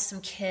had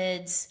some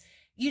kids,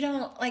 you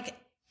don't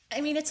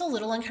it's a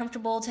little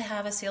uncomfortable to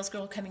have a sales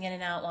girl coming in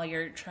and out while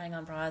you're trying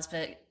on bras,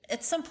 but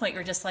at some point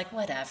you're just like,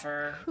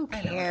 whatever. Who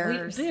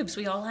cares? Boobs,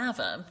 we all have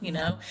them, you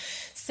know?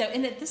 So,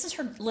 and this is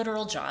her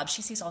literal job.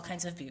 She sees all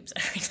kinds of boobs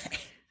every day.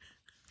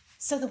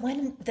 So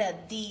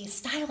the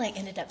style I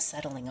ended up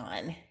settling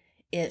on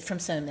from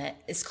Soma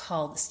is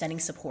called Stunning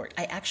Support.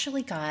 I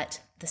actually got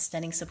the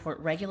Stunning Support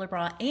regular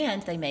bra,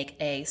 and they make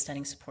a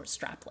Stunning Support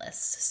strapless.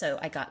 So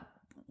I got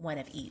one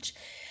of each.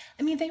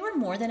 I mean, they were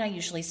more than I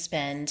usually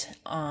spend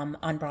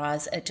on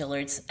bras at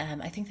Dillard's.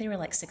 I think they were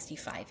like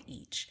 $65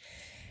 each.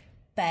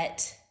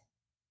 But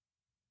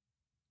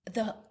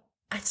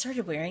I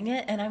started wearing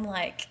it, and I'm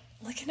like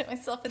looking at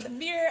myself in the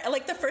mirror.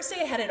 Like the first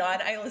day I had it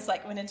on, I was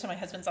like, went into my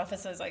husband's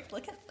office. I was like,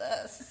 look at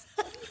this.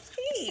 What do you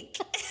think?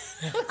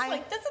 I was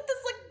like, doesn't this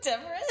look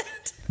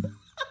different?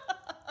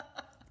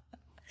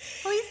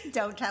 Please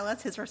don't tell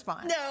us his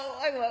response. No,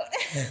 I won't.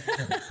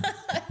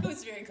 It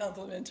was very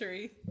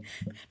complimentary.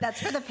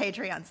 That's for the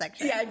Patreon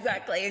section. Yeah,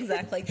 exactly.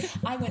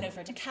 I went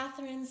over to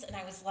Catherine's and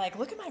I was like,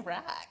 look at my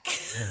rack.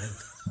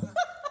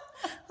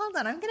 Hold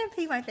on, I'm going to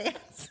pee my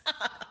pants.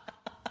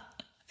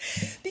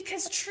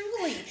 Because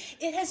truly,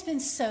 it has been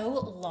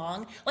so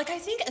long. Like, I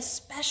think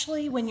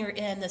especially when you're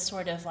in the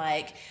sort of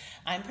like,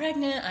 I'm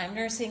pregnant, I'm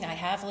nursing, I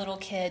have little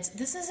kids.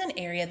 This is an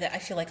area that I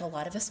feel like a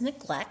lot of us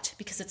neglect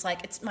because it's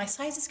like, my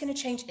size is going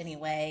to change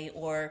anyway.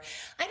 Or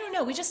I don't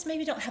know, we just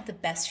maybe don't have the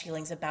best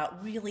feelings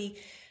about really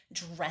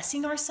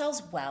dressing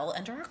ourselves well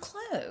under our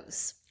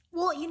clothes.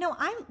 Well, you know,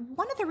 I'm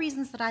one of the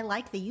reasons that I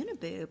like the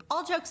Uniboob,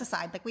 all jokes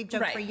aside, like we've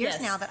joked for years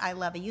now that I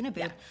love a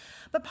Uniboob,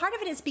 but part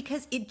of it is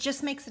because it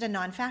just makes it a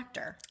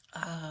non-factor.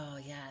 Oh,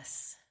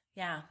 yes.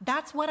 Yeah.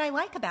 That's what I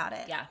like about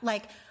it. Yeah.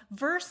 Like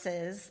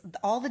versus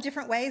all the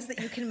different ways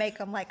that you can make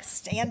them like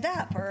stand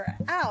up or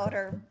out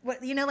or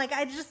what, you know, like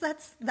I just,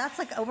 that's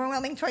like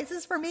overwhelming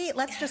choices for me.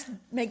 Let's just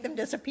make them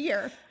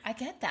disappear. I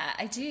get that.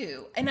 I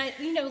do. And I,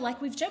 you know,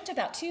 like we've joked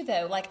about too,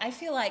 though, like I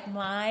feel like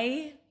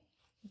my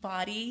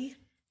body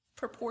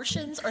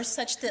proportions are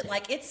such that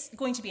like it's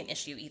going to be an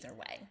issue either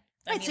way.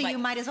 Right, so like, you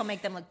might as well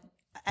make them look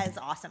as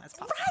awesome as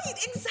possible.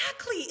 Right,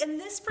 exactly. In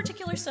this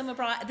particular Soma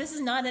bra, this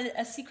is not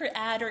a secret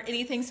ad or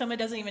anything. Soma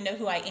doesn't even know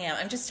who I am.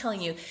 I'm just telling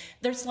you,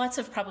 there's lots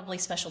of probably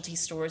specialty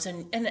stores.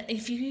 And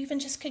if you even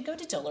just could go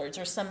to Dillard's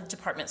or some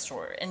department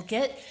store and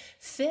get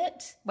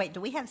fit. Wait,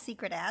 do we have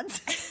secret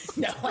ads?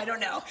 No, I don't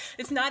know.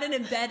 It's not an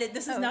embedded,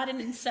 this is not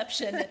an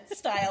Inception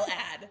style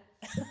ad.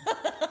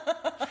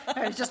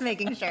 I was just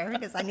making sure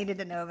because I needed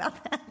to know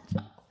about that.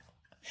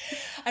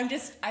 I'm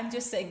just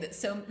saying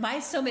that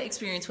my Soma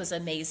experience was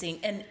amazing.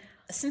 And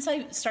since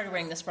I started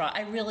wearing this bra,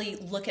 I really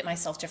look at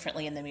myself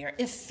differently in the mirror.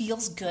 It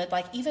feels good.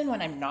 Like even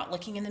when I'm not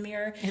looking in the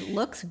mirror. It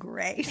looks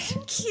great.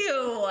 Thank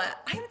you.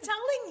 I'm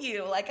telling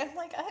you. Like, I'm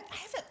like, I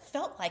haven't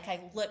felt like I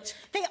looked.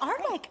 They are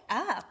like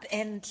up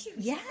and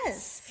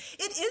yes.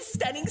 It is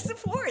Stunning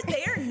Support.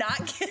 They are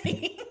not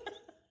kidding.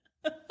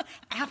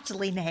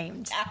 Aptly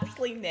named.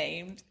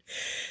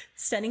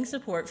 Stunning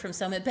Support from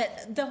Soma.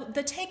 But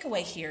the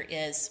takeaway here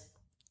is,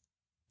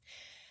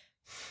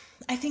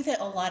 I think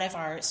that a lot of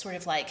our sort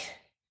of like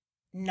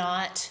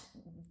not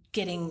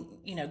getting,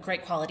 you know,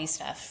 great quality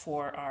stuff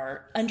for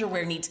our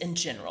underwear needs in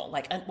general,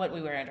 like what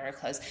we wear under our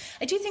clothes.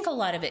 I do think a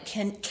lot of it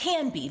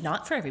can be,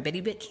 not for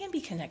everybody, but can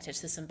be connected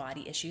to some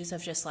body issues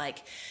of just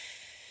like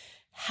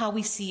how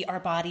we see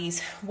our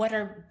bodies, what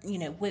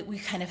we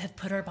kind of have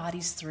put our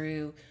bodies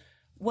through,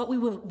 what we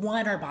would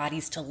want our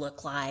bodies to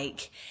look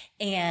like.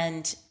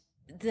 And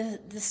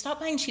the stop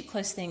buying cheap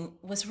clothes thing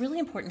was really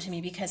important to me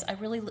because I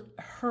really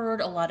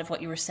heard a lot of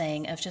what you were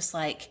saying of just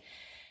like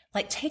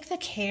take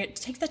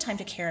the time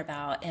to care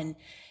about and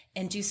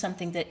do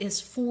something that is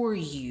for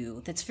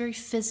you, that's very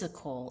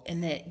physical,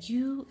 and that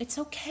it's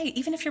okay.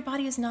 Even if your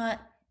body is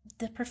not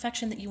the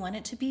perfection that you want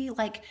it to be,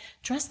 like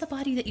dress the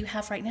body that you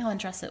have right now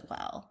and dress it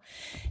well.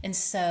 And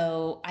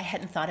so I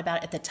hadn't thought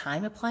about at the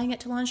time applying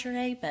it to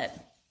lingerie, but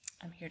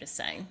I'm here to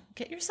say,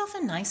 get yourself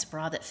a nice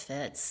bra that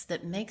fits,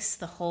 that makes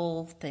the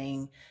whole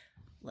thing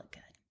look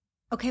good.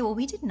 Okay, well,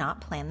 we did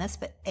not plan this,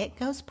 but it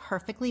goes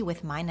perfectly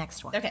with my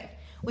next one. Okay.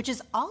 Which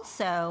is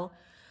also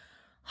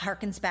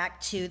harkens back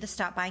to the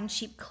Stop Buying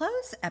Cheap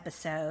Clothes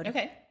episode.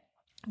 Okay.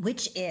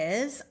 Which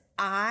is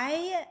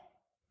I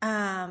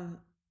have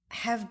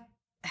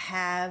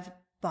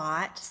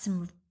bought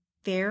some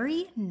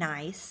very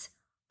nice,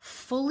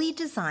 fully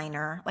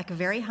designer, like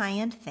very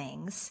high-end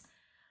things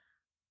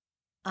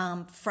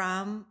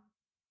from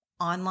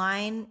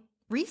online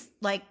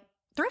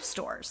thrift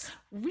stores.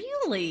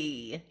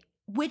 Really?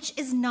 Which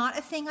is not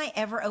a thing I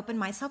ever opened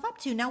myself up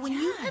to. Now, when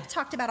you have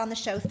talked about on the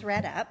show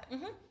ThredUp,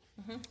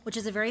 which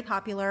is a very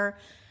popular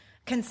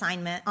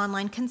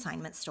online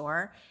consignment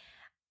store,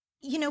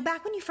 you know,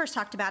 back when you first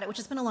talked about it, which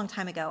has been a long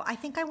time ago, I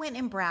think I went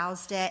and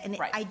browsed it and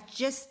I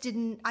just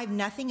I have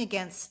nothing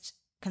against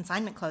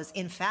consignment clothes.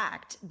 In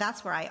fact,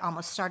 that's where I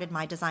almost started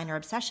my designer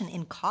obsession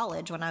in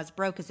college when I was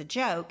broke as a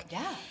joke.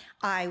 Yeah.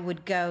 I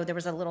would go, there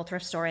was a little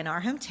thrift store in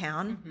our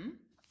hometown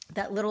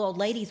that little old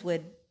ladies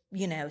would,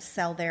 you know,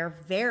 sell their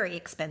very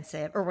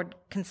expensive or would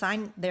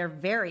consign their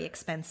very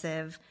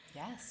expensive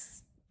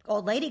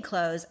old lady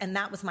clothes. And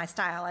that was my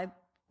style.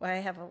 I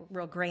have a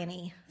real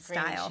granny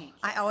style. Chic, yes.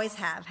 I always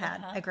have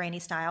had a granny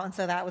style. And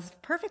so that was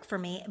perfect for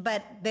me.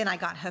 But then I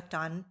got hooked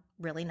on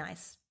really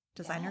nice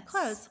designer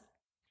clothes.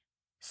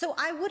 So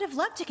I would have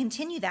loved to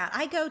continue that.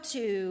 I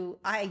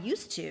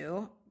used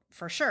to,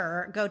 for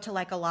sure, go to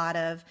like a lot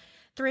of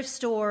thrift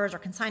stores or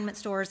consignment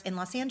stores in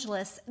Los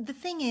Angeles. The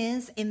thing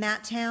is, in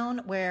that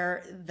town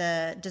where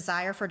the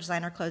desire for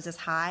designer clothes is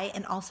high,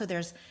 and also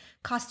there's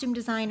costume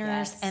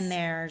designers and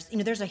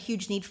there's a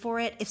huge need for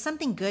it. If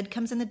something good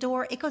comes in the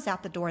door, it goes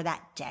out the door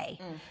that day.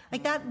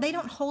 Like that, they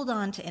don't hold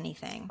on to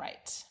anything.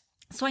 Right.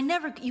 So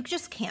you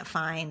just can't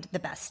find the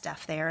best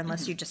stuff there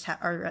unless you just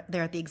are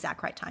there at the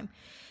exact right time.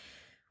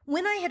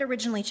 When I had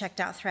originally checked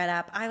out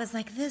ThredUp, I was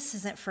like, this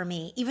isn't for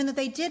me. Even though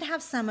they did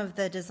have some of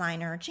the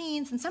designer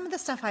jeans and some of the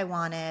stuff I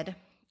wanted,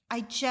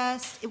 it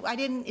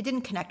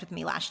didn't connect with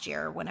me last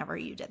year whenever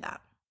you did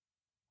that.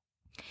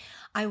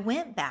 I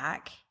went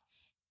back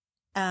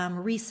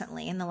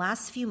recently in the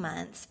last few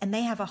months, and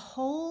they have a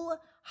whole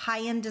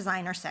high-end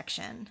designer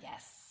section.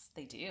 Yes,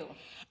 they do.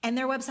 And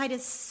their website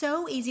is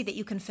so easy that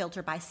you can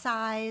filter by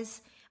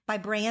size, by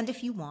brand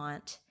if you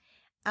want.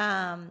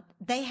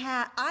 They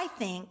have, I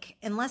think,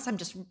 unless I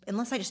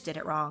just did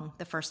it wrong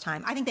the first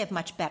time, I think they have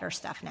much better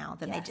stuff now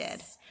than they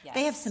did. Yes.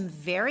 They have some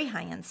very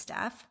high-end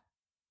stuff.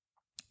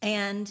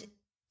 And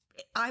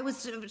I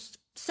was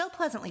so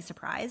pleasantly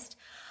surprised.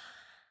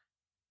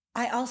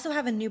 I also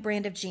have a new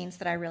brand of jeans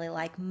that I really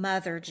like,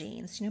 Mother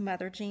jeans. You know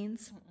Mother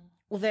jeans?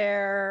 Well,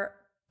 they're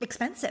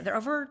expensive. They're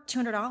over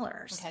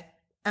 $200. Okay.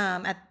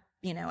 At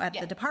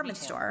the department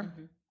retail. store.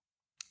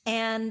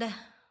 And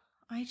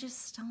I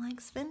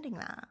like spending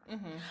that.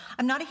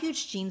 I'm not a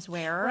huge jeans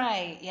wearer.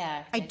 Right.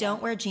 Yeah. I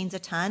don't wear jeans a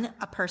ton.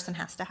 A person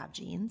has to have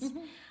jeans.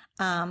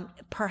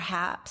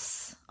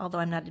 Perhaps, although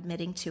I'm not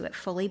admitting to it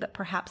fully, but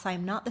perhaps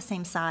I'm not the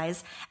same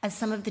size as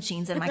some of the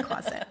jeans in my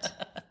closet.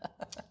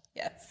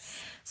 Yes.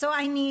 So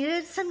I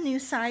needed some new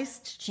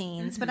sized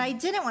jeans, but I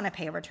didn't want to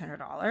pay over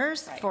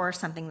 $200 for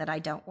something that I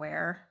don't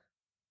wear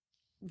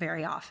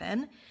very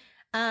often.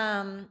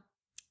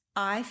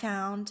 I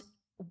found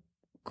a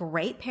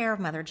great pair of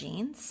Mother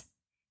jeans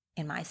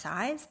in my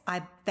size.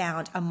 I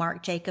found a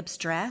Marc Jacobs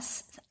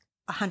dress,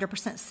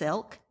 100%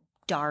 silk,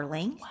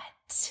 darling.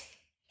 What?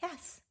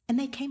 Yes. And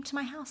they came to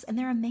my house and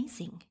they're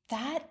amazing.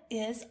 That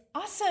is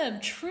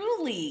awesome.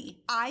 Truly.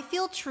 I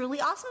feel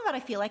truly awesome about it. I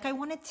feel like I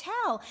want to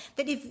tell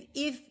that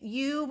if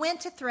you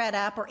went to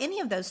ThredUp or any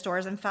of those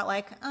stores and felt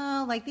like,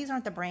 oh, like these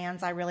aren't the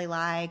brands I really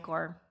like,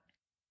 or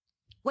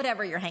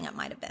whatever your hang up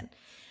might have been,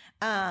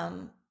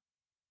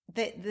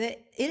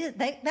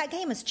 that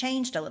game has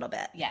changed a little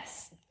bit.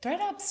 Yes.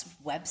 ThredUp's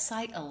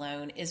website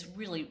alone is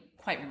really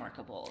quite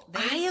remarkable.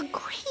 I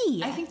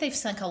agree. I think they've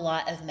sunk a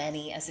lot of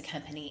money as a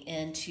company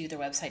into their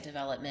website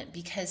development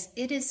because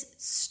it is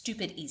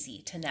stupid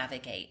easy to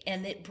navigate,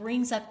 and it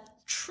brings up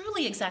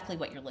truly exactly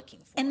what you're looking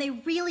for. And they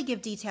really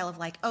give detail of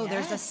like, oh,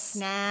 there's a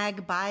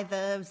snag by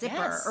the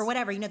zipper or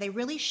whatever. They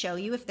really show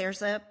you if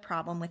there's a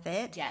problem with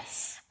it.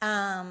 Yes.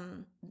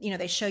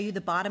 They show you the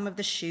bottom of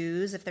the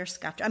shoes if they're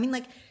scuffed. I mean,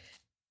 like,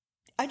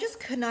 I just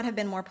could not have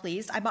been more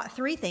pleased. I bought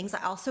 3 things.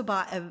 I also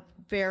bought a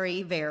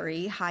very,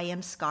 very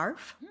high-end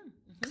scarf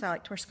because I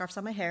like to wear scarves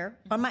on my hair.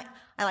 I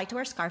like to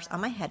wear scarves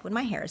on my head when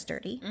my hair is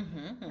dirty.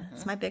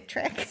 That's my big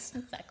trick.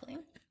 Exactly.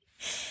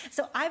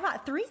 So I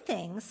bought 3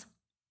 things.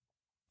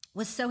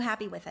 Was so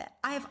happy with it.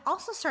 I have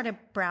also started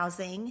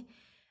browsing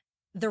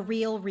The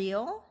Real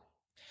Real.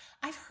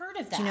 I've heard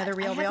of that. Do you know The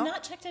Real I Real? have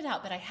not checked it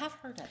out, but I have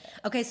heard of it.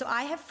 Okay, so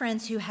I have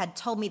friends who had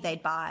told me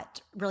they'd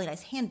bought really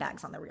nice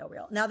handbags on The Real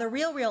Real. Now, The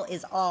Real Real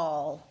is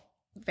all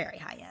very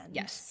high end.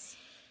 Yes.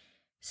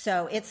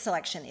 So its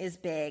selection is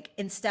big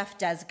and stuff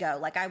does go.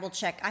 Like I will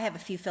check, I have a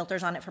few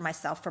filters on it for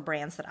myself for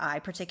brands that I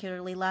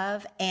particularly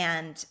love.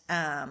 And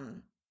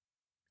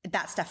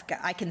that stuff,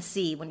 I can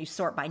see when you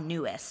sort by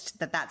newest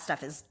that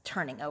stuff is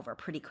turning over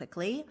pretty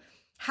quickly.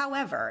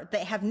 However,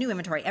 they have new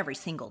inventory every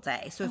single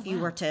day. So if you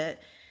were to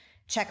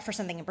check for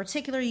something in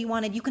particular you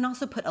wanted, you can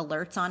also put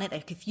alerts on it.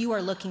 Like if you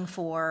are looking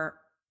for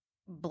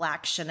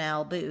black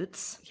Chanel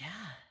boots,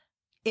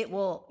 it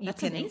will, you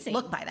can amazing.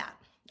 Look by that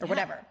or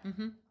whatever.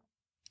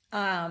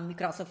 You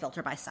could also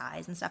filter by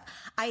size and stuff.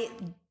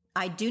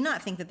 I do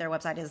not think that their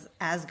website is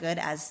as good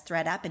as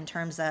ThredUp in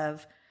terms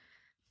of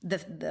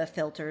the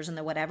filters and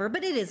the whatever,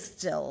 but it is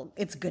still,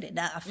 it's good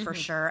enough for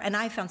sure. And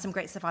I found some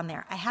great stuff on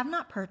there. I have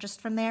not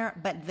purchased from there,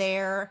 but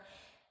their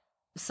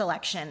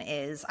selection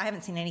is, I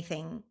haven't seen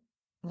anything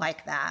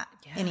like that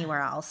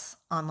anywhere else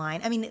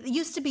online. I mean, there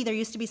used to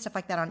be stuff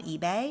like that on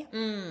eBay.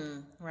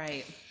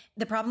 Right.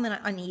 The problem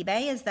on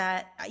eBay is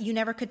that you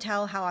never could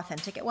tell how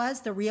authentic it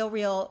was. The Real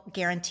Real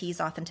guarantees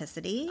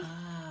authenticity.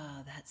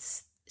 Ah,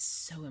 that's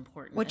so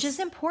important. Which is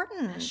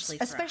important.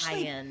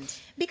 Especially high end.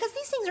 Because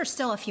these things are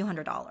still a few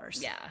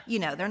 $100s.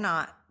 Yeah. They're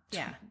not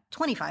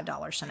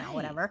 $25 Chanel,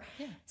 whatever.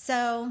 Yeah.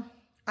 So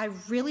I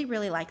really,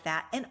 really like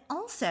that. And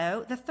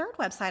also the third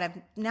website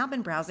I've now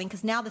been browsing,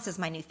 because now this is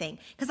my new thing,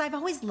 because I've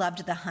always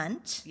loved The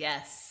Hunt.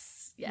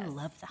 Yes. I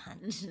love The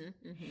Hunt.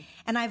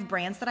 And I have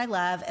brands that I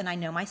love and I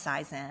know my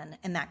size in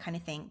and that kind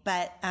of thing.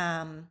 But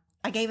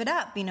I gave it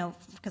up,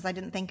 because I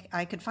didn't think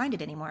I could find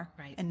it anymore.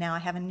 Right. And now I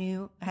have a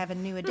new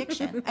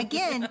addiction.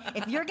 Again,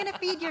 if you're going to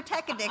feed your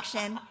tech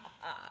addiction,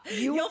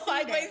 you'll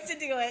find ways to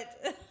do it.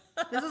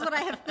 This is what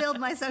I have filled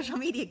my social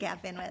media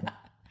gap in with.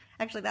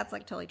 Actually, that's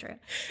like totally true.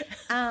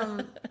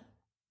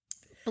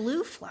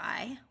 Blue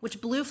Fly,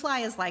 which Blue Fly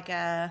is like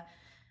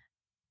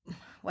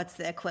what's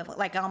the equivalent?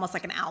 Like almost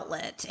like an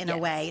outlet in a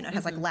way. You know, it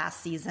has like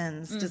last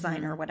season's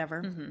designer or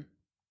whatever.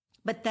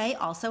 But they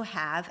also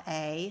have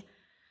a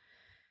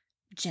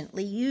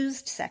gently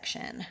used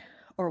section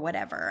or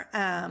whatever.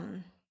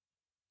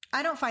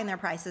 I don't find their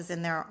prices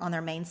on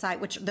their main site,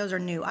 which those are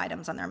new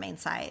items on their main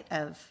site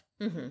of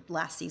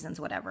last season's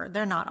whatever.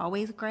 They're not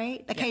always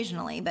great,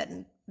 occasionally, but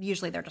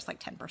usually they're just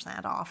like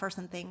 10% off or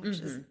something, which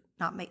is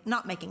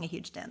not making a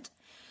huge dent.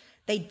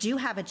 They do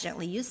have a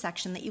gently used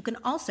section that you can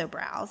also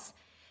browse,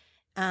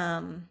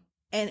 and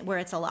where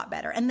it's a lot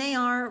better. And they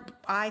are,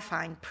 I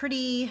find,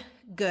 pretty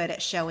good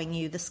at showing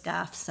you the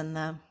scuffs and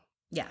the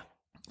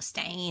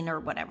stain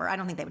or whatever. I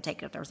don't think they would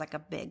take it if there was like a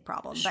big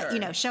problem, but you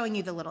know, showing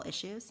you the little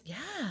issues. Yeah.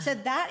 So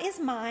that is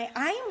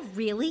I'm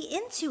really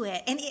into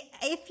it. And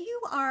if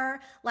you are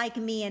like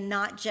me and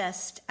not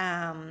just,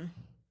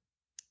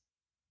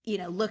 you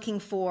know, looking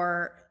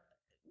for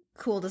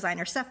cool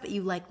designer stuff, but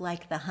you like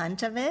the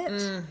hunt of it,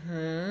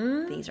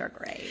 these are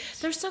great.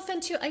 They're so fun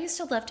too. I used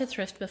to love to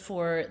thrift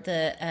before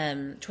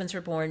the twins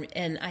were born,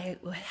 and I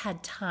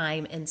had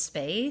time and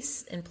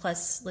space, and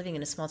plus living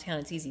in a small town,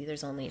 it's easy.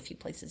 There's only a few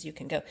places you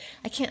can go.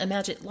 I can't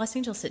imagine Los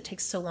Angeles, it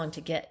takes so long to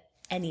get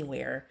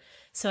anywhere.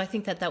 So I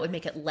think that would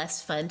make it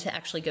less fun to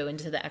actually go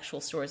into the actual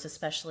stores,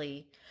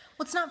 especially.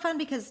 Well, it's not fun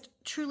because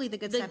truly the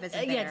good stuff isn't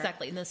there. Yeah,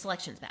 exactly. And the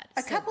selection's bad.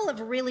 A couple of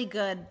really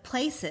good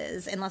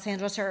places in Los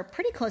Angeles are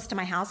pretty close to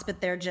my house,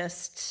 but they're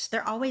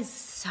always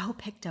so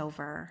picked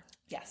over.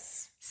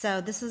 Yes.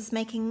 So this is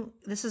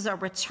a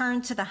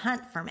return to the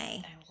hunt for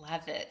me. I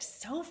love it.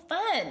 So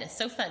fun.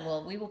 So fun.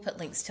 Well, we will put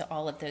links to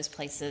all of those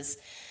places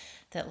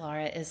that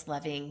Laura is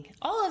loving.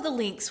 All of the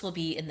links will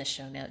be in the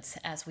show notes,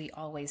 as we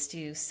always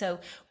do. So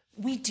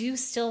we do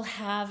still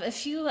have a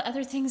few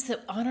other things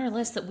that on our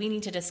list that we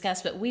need to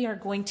discuss, but we are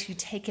going to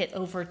take it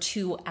over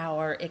to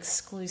our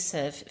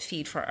exclusive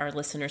feed for our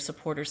listener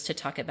supporters to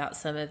talk about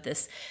some of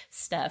this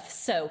stuff.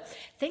 So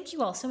thank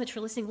you all so much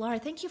for listening. Laura,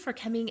 thank you for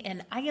coming.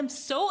 And I am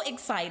so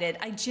excited.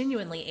 I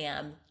genuinely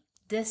am.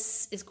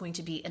 This is going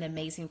to be an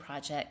amazing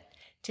project.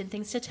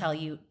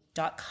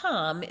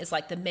 10thingstotellyou.com is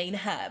like the main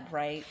hub,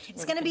 right?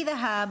 It's going to be the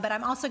hub, but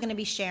I'm also going to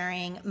be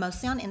sharing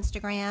mostly on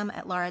Instagram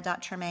at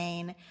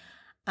Laura.Tremaine.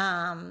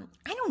 I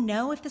don't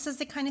know if this is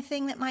the kind of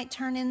thing that might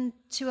turn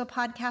into a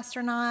podcast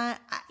or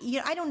not.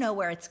 I don't know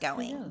where it's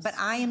going, but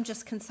I am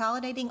just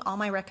consolidating all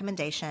my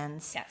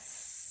recommendations.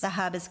 Yes. The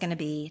hub is going to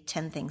be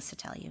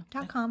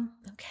 10thingstotellyou.com.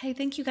 Okay.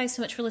 Thank you guys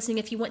so much for listening.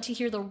 If you want to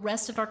hear the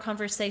rest of our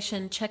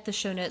conversation, check the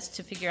show notes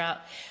to figure out.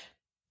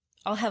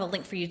 I'll have a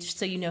link for you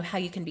so you know how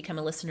you can become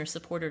a listener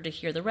supporter to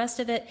hear the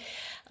rest of it.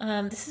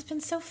 This has been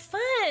so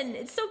fun.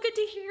 It's so good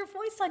to hear your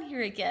voice on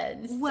here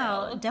again.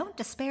 Well, don't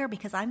despair,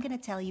 because I'm going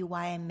to tell you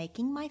why I'm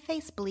making my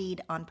face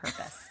bleed on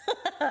purpose.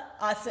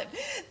 Awesome.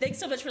 Thanks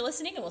so much for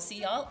listening, and we'll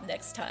see y'all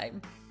next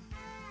time.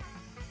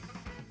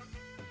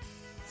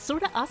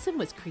 Sorta Awesome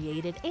was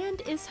created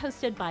and is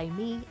hosted by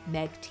me,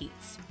 Meg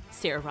Tietz.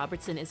 Sarah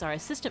Robertson is our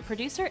assistant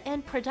producer,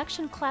 and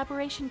production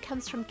collaboration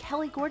comes from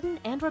Kelly Gordon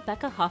and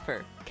Rebecca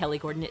Hoffer. Kelly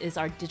Gordon is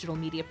our digital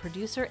media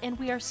producer, and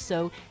we are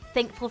so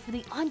thankful for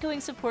the ongoing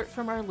support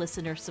from our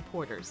listener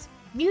supporters.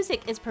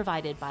 Music is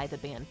provided by the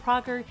band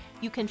Prager.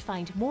 You can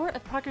find more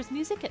of Prager's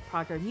music at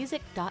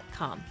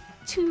pragermusic.com.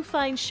 To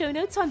find show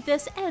notes on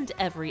this and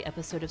every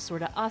episode of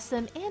Sorta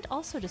Awesome, and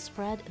also to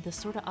spread the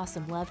Sorta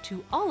Awesome love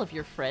to all of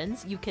your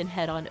friends, you can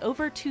head on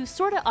over to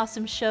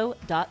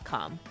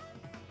sortaawesomeshow.com.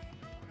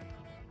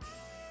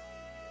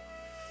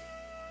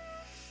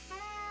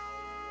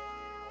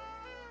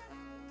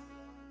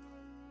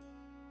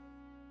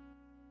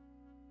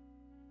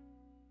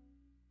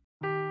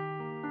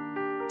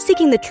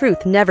 Seeking the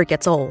truth never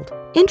gets old.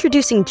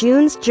 Introducing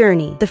June's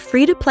Journey, the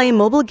free-to-play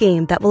mobile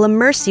game that will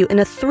immerse you in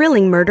a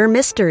thrilling murder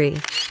mystery.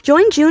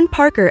 Join June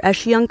Parker as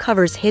she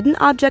uncovers hidden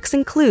objects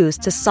and clues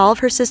to solve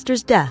her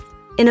sister's death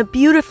in a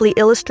beautifully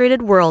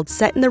illustrated world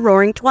set in the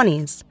Roaring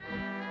 '20s.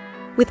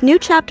 With new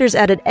chapters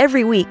added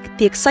every week,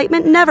 the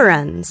excitement never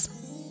ends.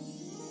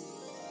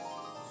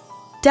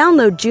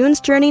 Download June's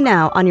Journey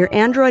now on your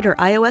Android or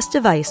iOS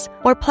device,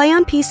 or play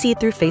on PC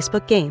through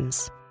Facebook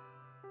Games.